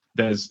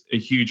 There's a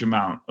huge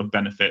amount of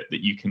benefit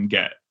that you can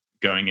get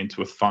going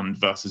into a fund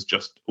versus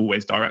just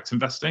always direct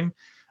investing.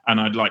 And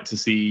I'd like to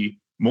see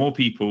more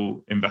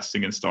people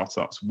investing in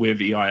startups with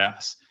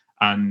EIS,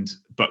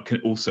 but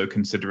also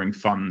considering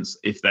funds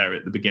if they're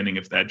at the beginning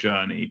of their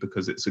journey,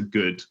 because it's a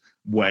good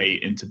way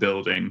into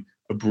building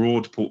a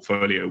broad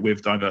portfolio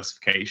with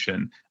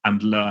diversification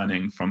and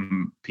learning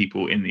from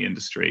people in the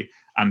industry,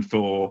 and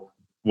for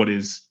what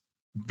is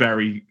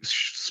very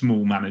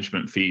small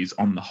management fees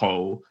on the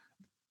whole,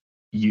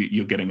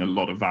 you're getting a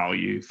lot of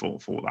value for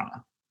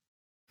that.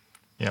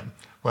 Yeah.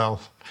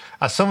 Well,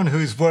 as someone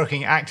who's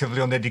working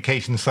actively on the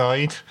education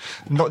side,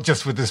 not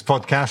just with this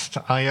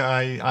podcast,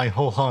 I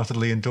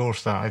wholeheartedly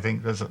endorse that. I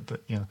think the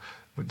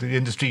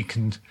industry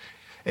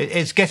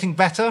it's getting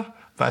better,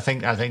 but I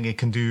think it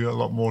can do a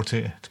lot more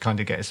to kind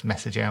of get its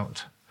message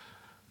out.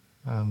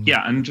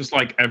 And just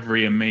like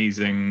every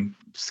amazing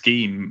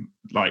scheme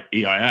like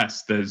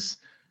EIS,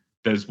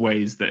 there's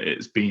ways that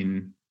it's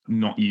been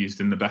not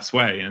used in the best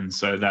way, and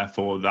so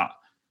therefore that,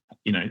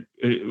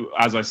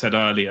 as I said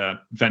earlier,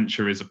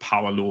 venture is a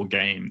power law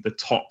game. The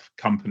top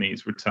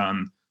companies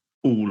return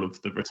all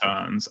of the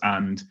returns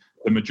and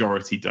the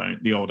majority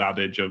don't. The old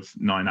adage of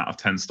 9 out of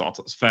 10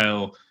 startups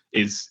fail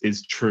is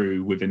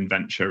true within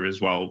venture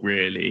as well,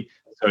 really.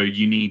 So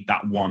you need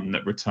that one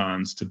that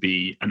returns to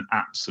be an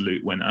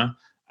absolute winner.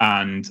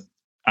 And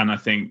I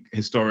think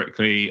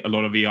historically a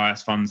lot of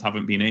EIS funds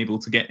haven't been able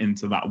to get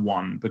into that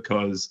one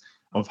because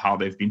of how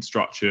they've been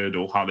structured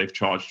or how they've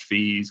charged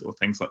fees or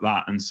things like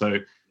that. And so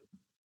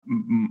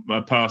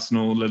a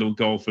personal little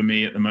goal for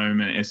me at the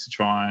moment is to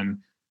try and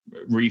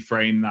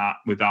reframe that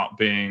without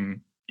being,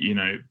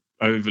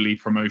 overly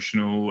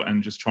promotional,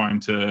 and just trying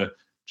to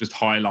just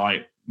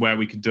highlight where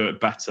we could do it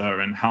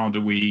better and how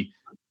do we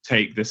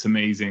take this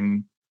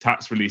amazing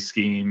tax relief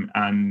scheme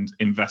and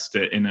invest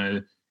it in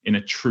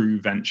a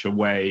true venture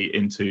way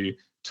into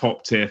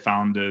top tier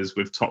founders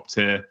with top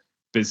tier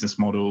business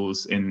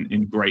models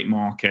in great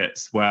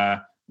markets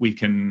where we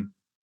can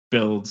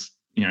build,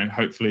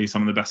 hopefully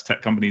some of the best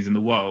tech companies in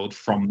the world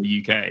from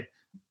the UK.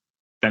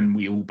 Then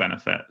we all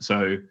benefit.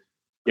 So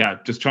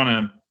just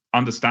trying to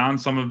understand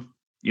some of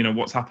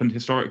what's happened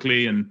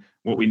historically and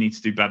what we need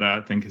to do better,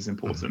 I think is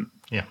important.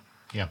 Yeah,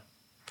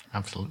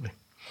 absolutely.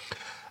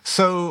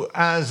 So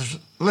as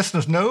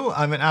listeners know,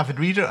 I'm an avid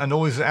reader and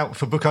always out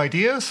for book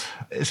ideas.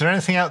 Is there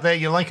anything out there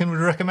you like and would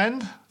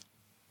recommend?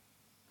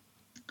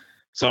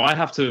 So I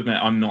have to admit,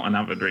 I'm not an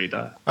avid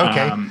reader.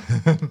 Okay.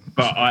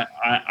 But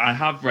I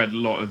have read a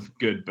lot of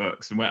good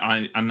books, and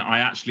I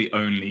actually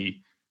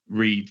only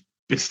read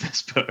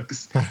business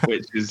books,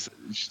 which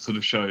sort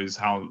of shows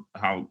how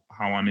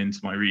I'm into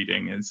my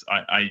reading. Is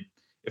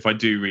if I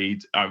do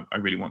read, I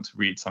really want to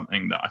read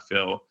something that I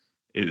feel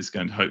is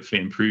going to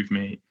hopefully improve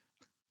me.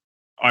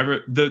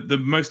 The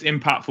most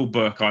impactful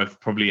book I've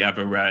probably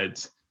ever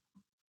read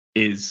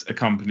is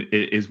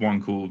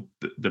one called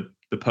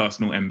the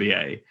Personal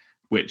MBA,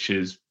 which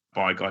is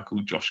by a guy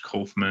called Josh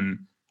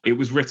Kaufman. It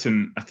was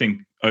written, I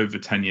think, over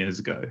 10 years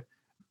ago,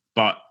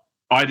 but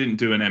I didn't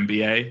do an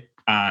MBA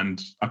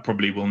and I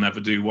probably will never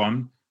do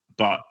one.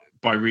 But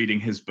by reading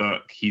his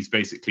book, he's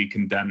basically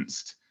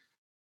condensed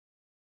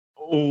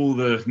all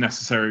the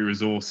necessary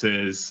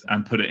resources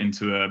and put it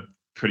into a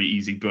pretty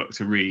easy book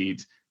to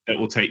read that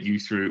will take you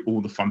through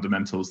all the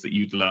fundamentals that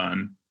you'd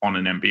learn on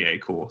an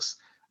MBA course.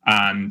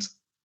 And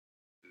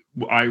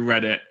I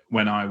read it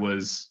when I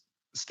was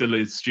still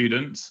a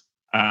student,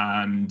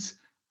 and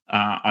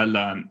I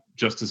learned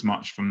just as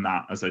much from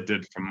that as I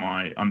did from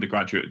my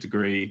undergraduate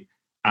degree.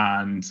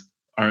 And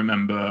I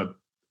remember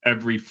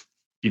every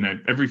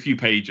few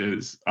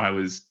pages, I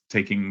was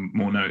taking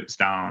more notes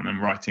down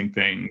and writing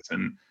things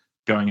and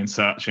going and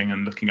searching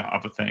and looking at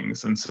other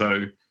things. And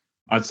so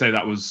I'd say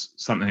that was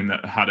something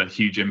that had a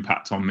huge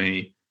impact on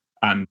me.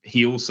 And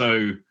he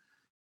also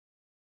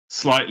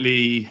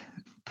slightly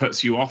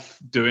puts you off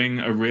doing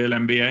a real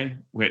MBA,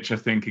 which I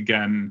think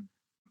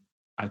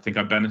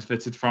I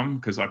benefited from,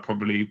 because I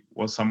probably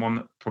was someone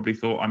that probably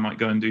thought I might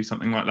go and do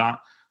something like that.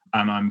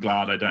 And I'm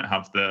glad I don't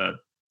have the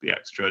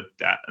extra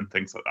debt and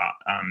things like that.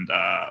 And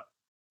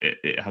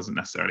it hasn't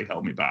necessarily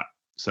held me back.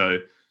 So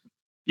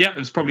yeah, it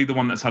was probably the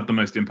one that's had the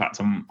most impact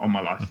on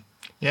my life.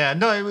 Yeah,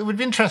 no, it would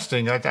be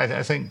interesting.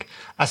 I think,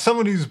 as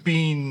someone who's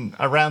been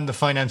around the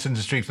finance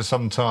industry for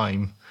some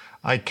time,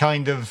 I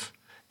kind of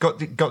got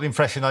the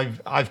impression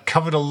I've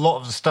covered a lot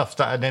of the stuff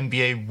that an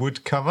MBA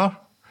would cover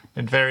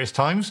in various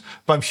times,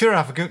 but I'm sure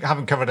I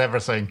haven't covered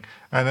everything.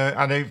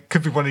 And it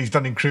could be one of these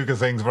Dunning-Kruger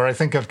things where I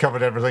think I've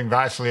covered everything, but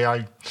actually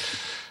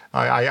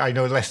I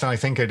know less than I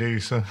think I do.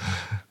 So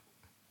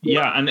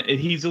yeah, and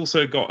he's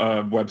also got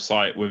a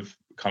website with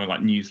kind of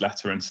like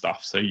newsletter and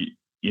stuff. So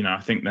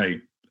I think I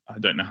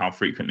don't know how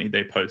frequently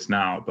they post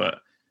now, but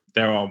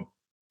there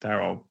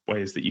are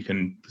ways that you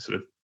can sort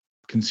of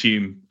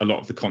consume a lot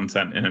of the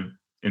content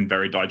in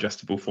very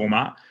digestible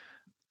format.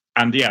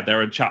 And yeah,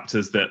 there are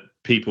chapters that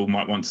people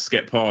might want to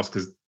skip past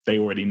because they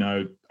already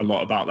know a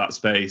lot about that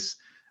space.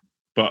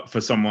 But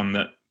for someone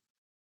that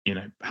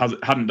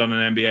hadn't done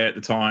an MBA at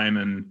the time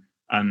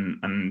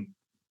and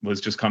was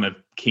just kind of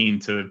keen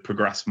to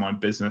progress my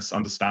business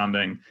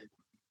understanding,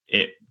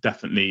 it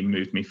definitely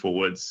moved me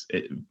forwards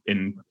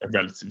in a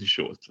relatively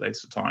short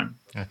space of time.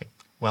 Okay.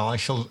 Well, I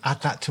shall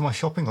add that to my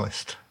shopping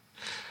list.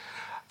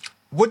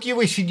 What do you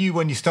wish you knew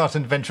when you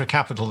started venture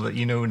capital that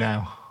you know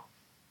now?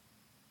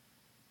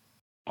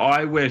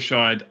 I wish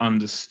I'd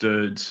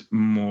understood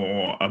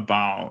more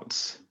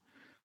about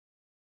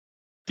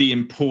the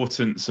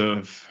importance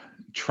of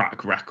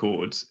track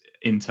record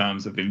in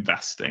terms of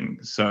investing.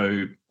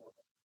 So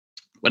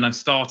when I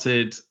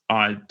started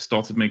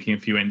making a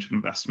few angel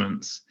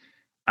investments,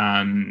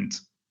 and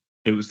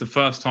it was the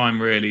first time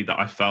really that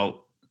I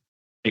felt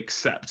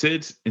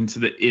accepted into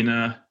the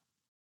inner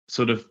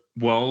sort of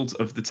world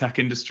of the tech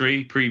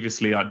industry.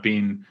 Previously, I'd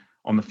been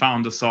on the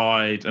founder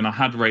side and I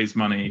had raised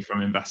money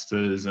from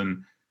investors,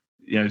 and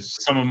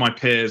some of my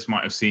peers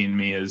might have seen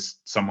me as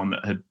someone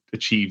that had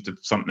achieved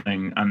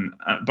something,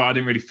 but I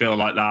didn't really feel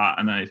like that,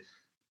 and I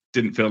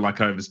didn't feel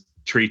like I was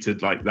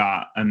treated like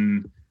that.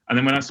 And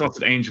then when I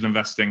started angel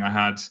investing, I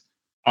had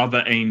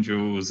other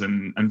angels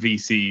and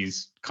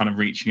VCs kind of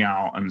reaching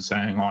out and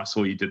saying, "Oh, I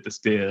saw you did this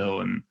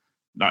deal, and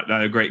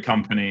they're a great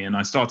company." And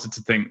I started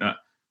to think that,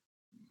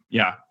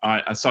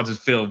 I started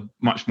to feel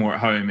much more at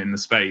home in the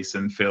space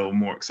and feel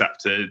more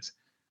accepted.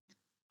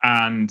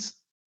 And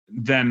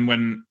then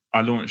when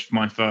I launched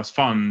my first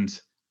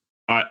fund,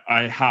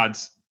 I had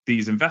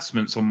these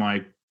investments on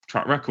my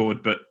track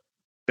record, but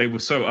they were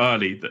so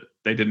early that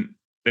they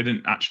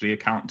didn't actually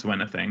account to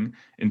anything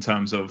in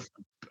terms of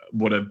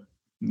what a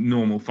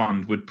normal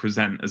fund would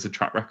present as a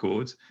track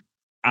record.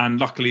 And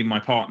luckily my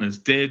partners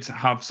did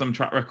have some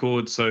track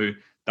record, so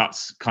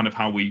that's kind of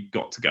how we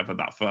got together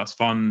that first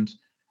fund.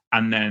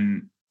 And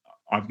then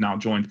I've now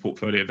joined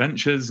Portfolio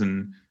Ventures,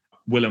 and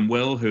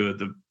Will, who are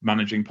the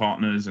managing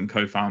partners and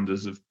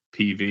co-founders of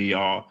PV,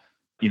 are,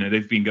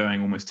 they've been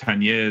going almost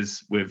 10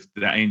 years with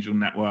their angel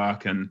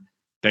network, and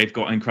they've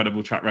got an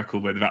incredible track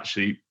record where they've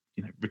actually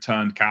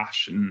returned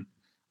cash. And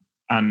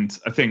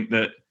I think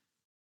that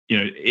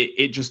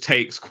it just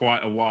takes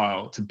quite a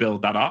while to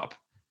build that up,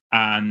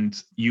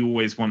 and you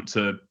always want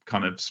to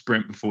kind of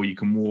sprint before you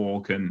can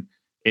walk, and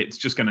it's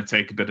just going to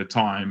take a bit of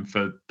time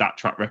for that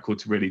track record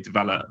to really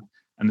develop,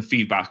 and the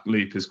feedback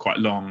loop is quite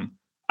long.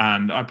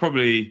 And I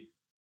probably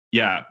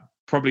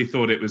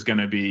thought it was going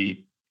to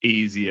be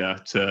easier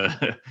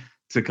to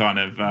kind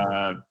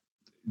of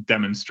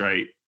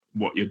demonstrate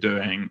what you're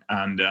doing,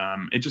 and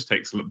it just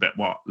takes a little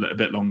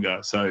bit longer.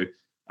 So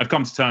I've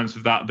come to terms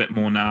with that a bit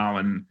more now,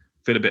 and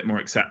feel a bit more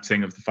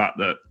accepting of the fact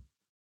that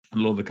a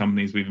lot of the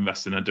companies we've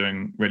invested in are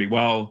doing really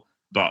well,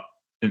 but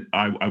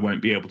I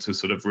won't be able to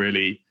sort of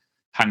really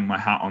hang my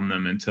hat on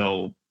them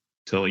until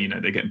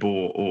they get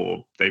bought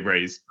or they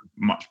raise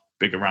much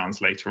bigger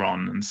rounds later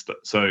on. And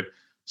so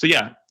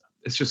yeah,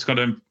 it's just kind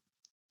of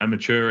a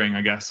maturing,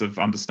 I guess, of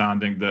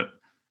understanding that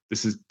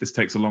this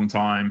takes a long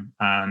time,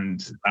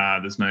 and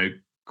there's no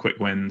quick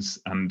wins,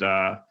 and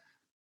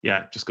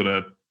just got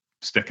to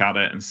stick at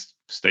it and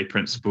stay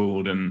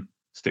principled and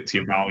stick to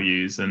your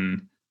values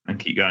and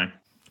keep going.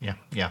 Yeah.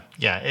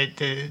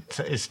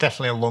 It's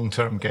definitely a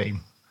long-term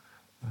game.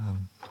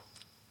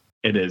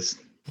 It is.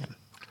 Yeah.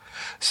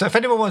 So if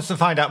anyone wants to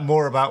find out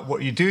more about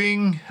what you're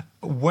doing,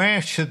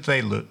 where should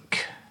they look?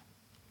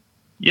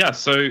 Yeah,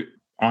 so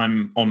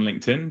I'm on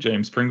LinkedIn,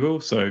 James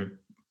Pringle. So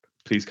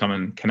please come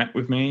and connect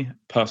with me.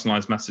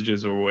 Personalized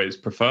messages are always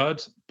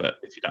preferred, but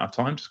if you don't have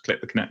time, just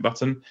click the connect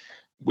button.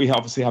 We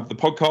obviously have the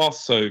podcast,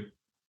 so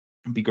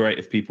it'd be great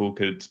if people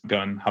could go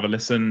and have a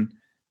listen.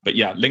 But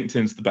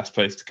LinkedIn's the best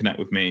place to connect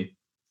with me.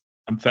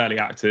 I'm fairly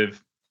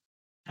active.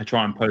 I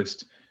try and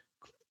post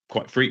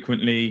quite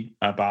frequently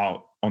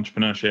about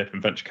entrepreneurship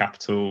and venture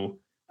capital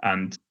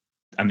and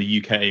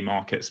the UK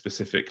market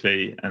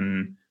specifically,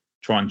 and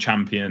try and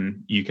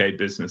champion UK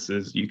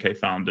businesses, UK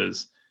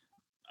founders,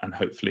 and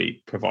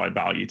hopefully provide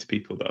value to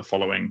people that are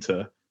following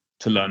to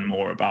learn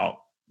more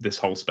about this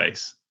whole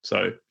space.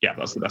 So yeah,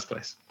 that's the best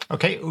place.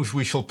 Okay,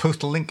 we shall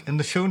post a link in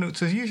the show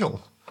notes as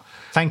usual.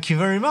 Thank you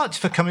very much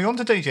for coming on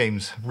today,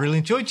 James. Really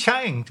enjoyed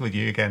chatting with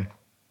you again.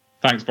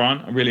 Thanks, Brian.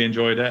 I really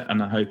enjoyed it,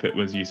 and I hope it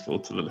was useful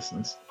to the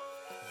listeners.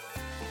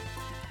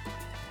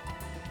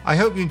 I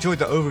hope you enjoyed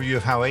the overview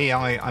of how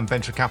AI and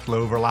venture capital are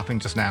overlapping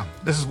just now.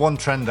 This is one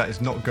trend that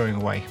is not going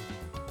away.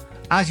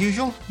 As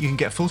usual, you can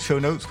get full show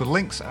notes with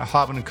links at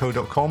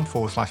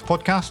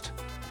hardmanandco.com/podcast.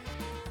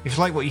 If you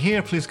like what you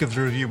hear, please give us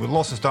a review with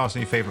lots of stars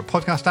on your favourite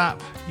podcast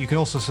app. You can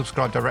also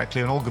subscribe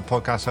directly on all good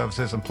podcast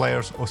services and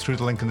players or through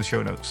the link in the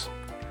show notes.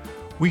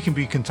 We can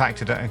be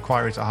contacted at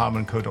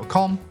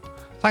inquiries@hardmanandco.com.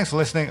 Thanks for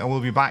listening, and we'll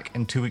be back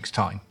in 2 weeks'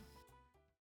 time.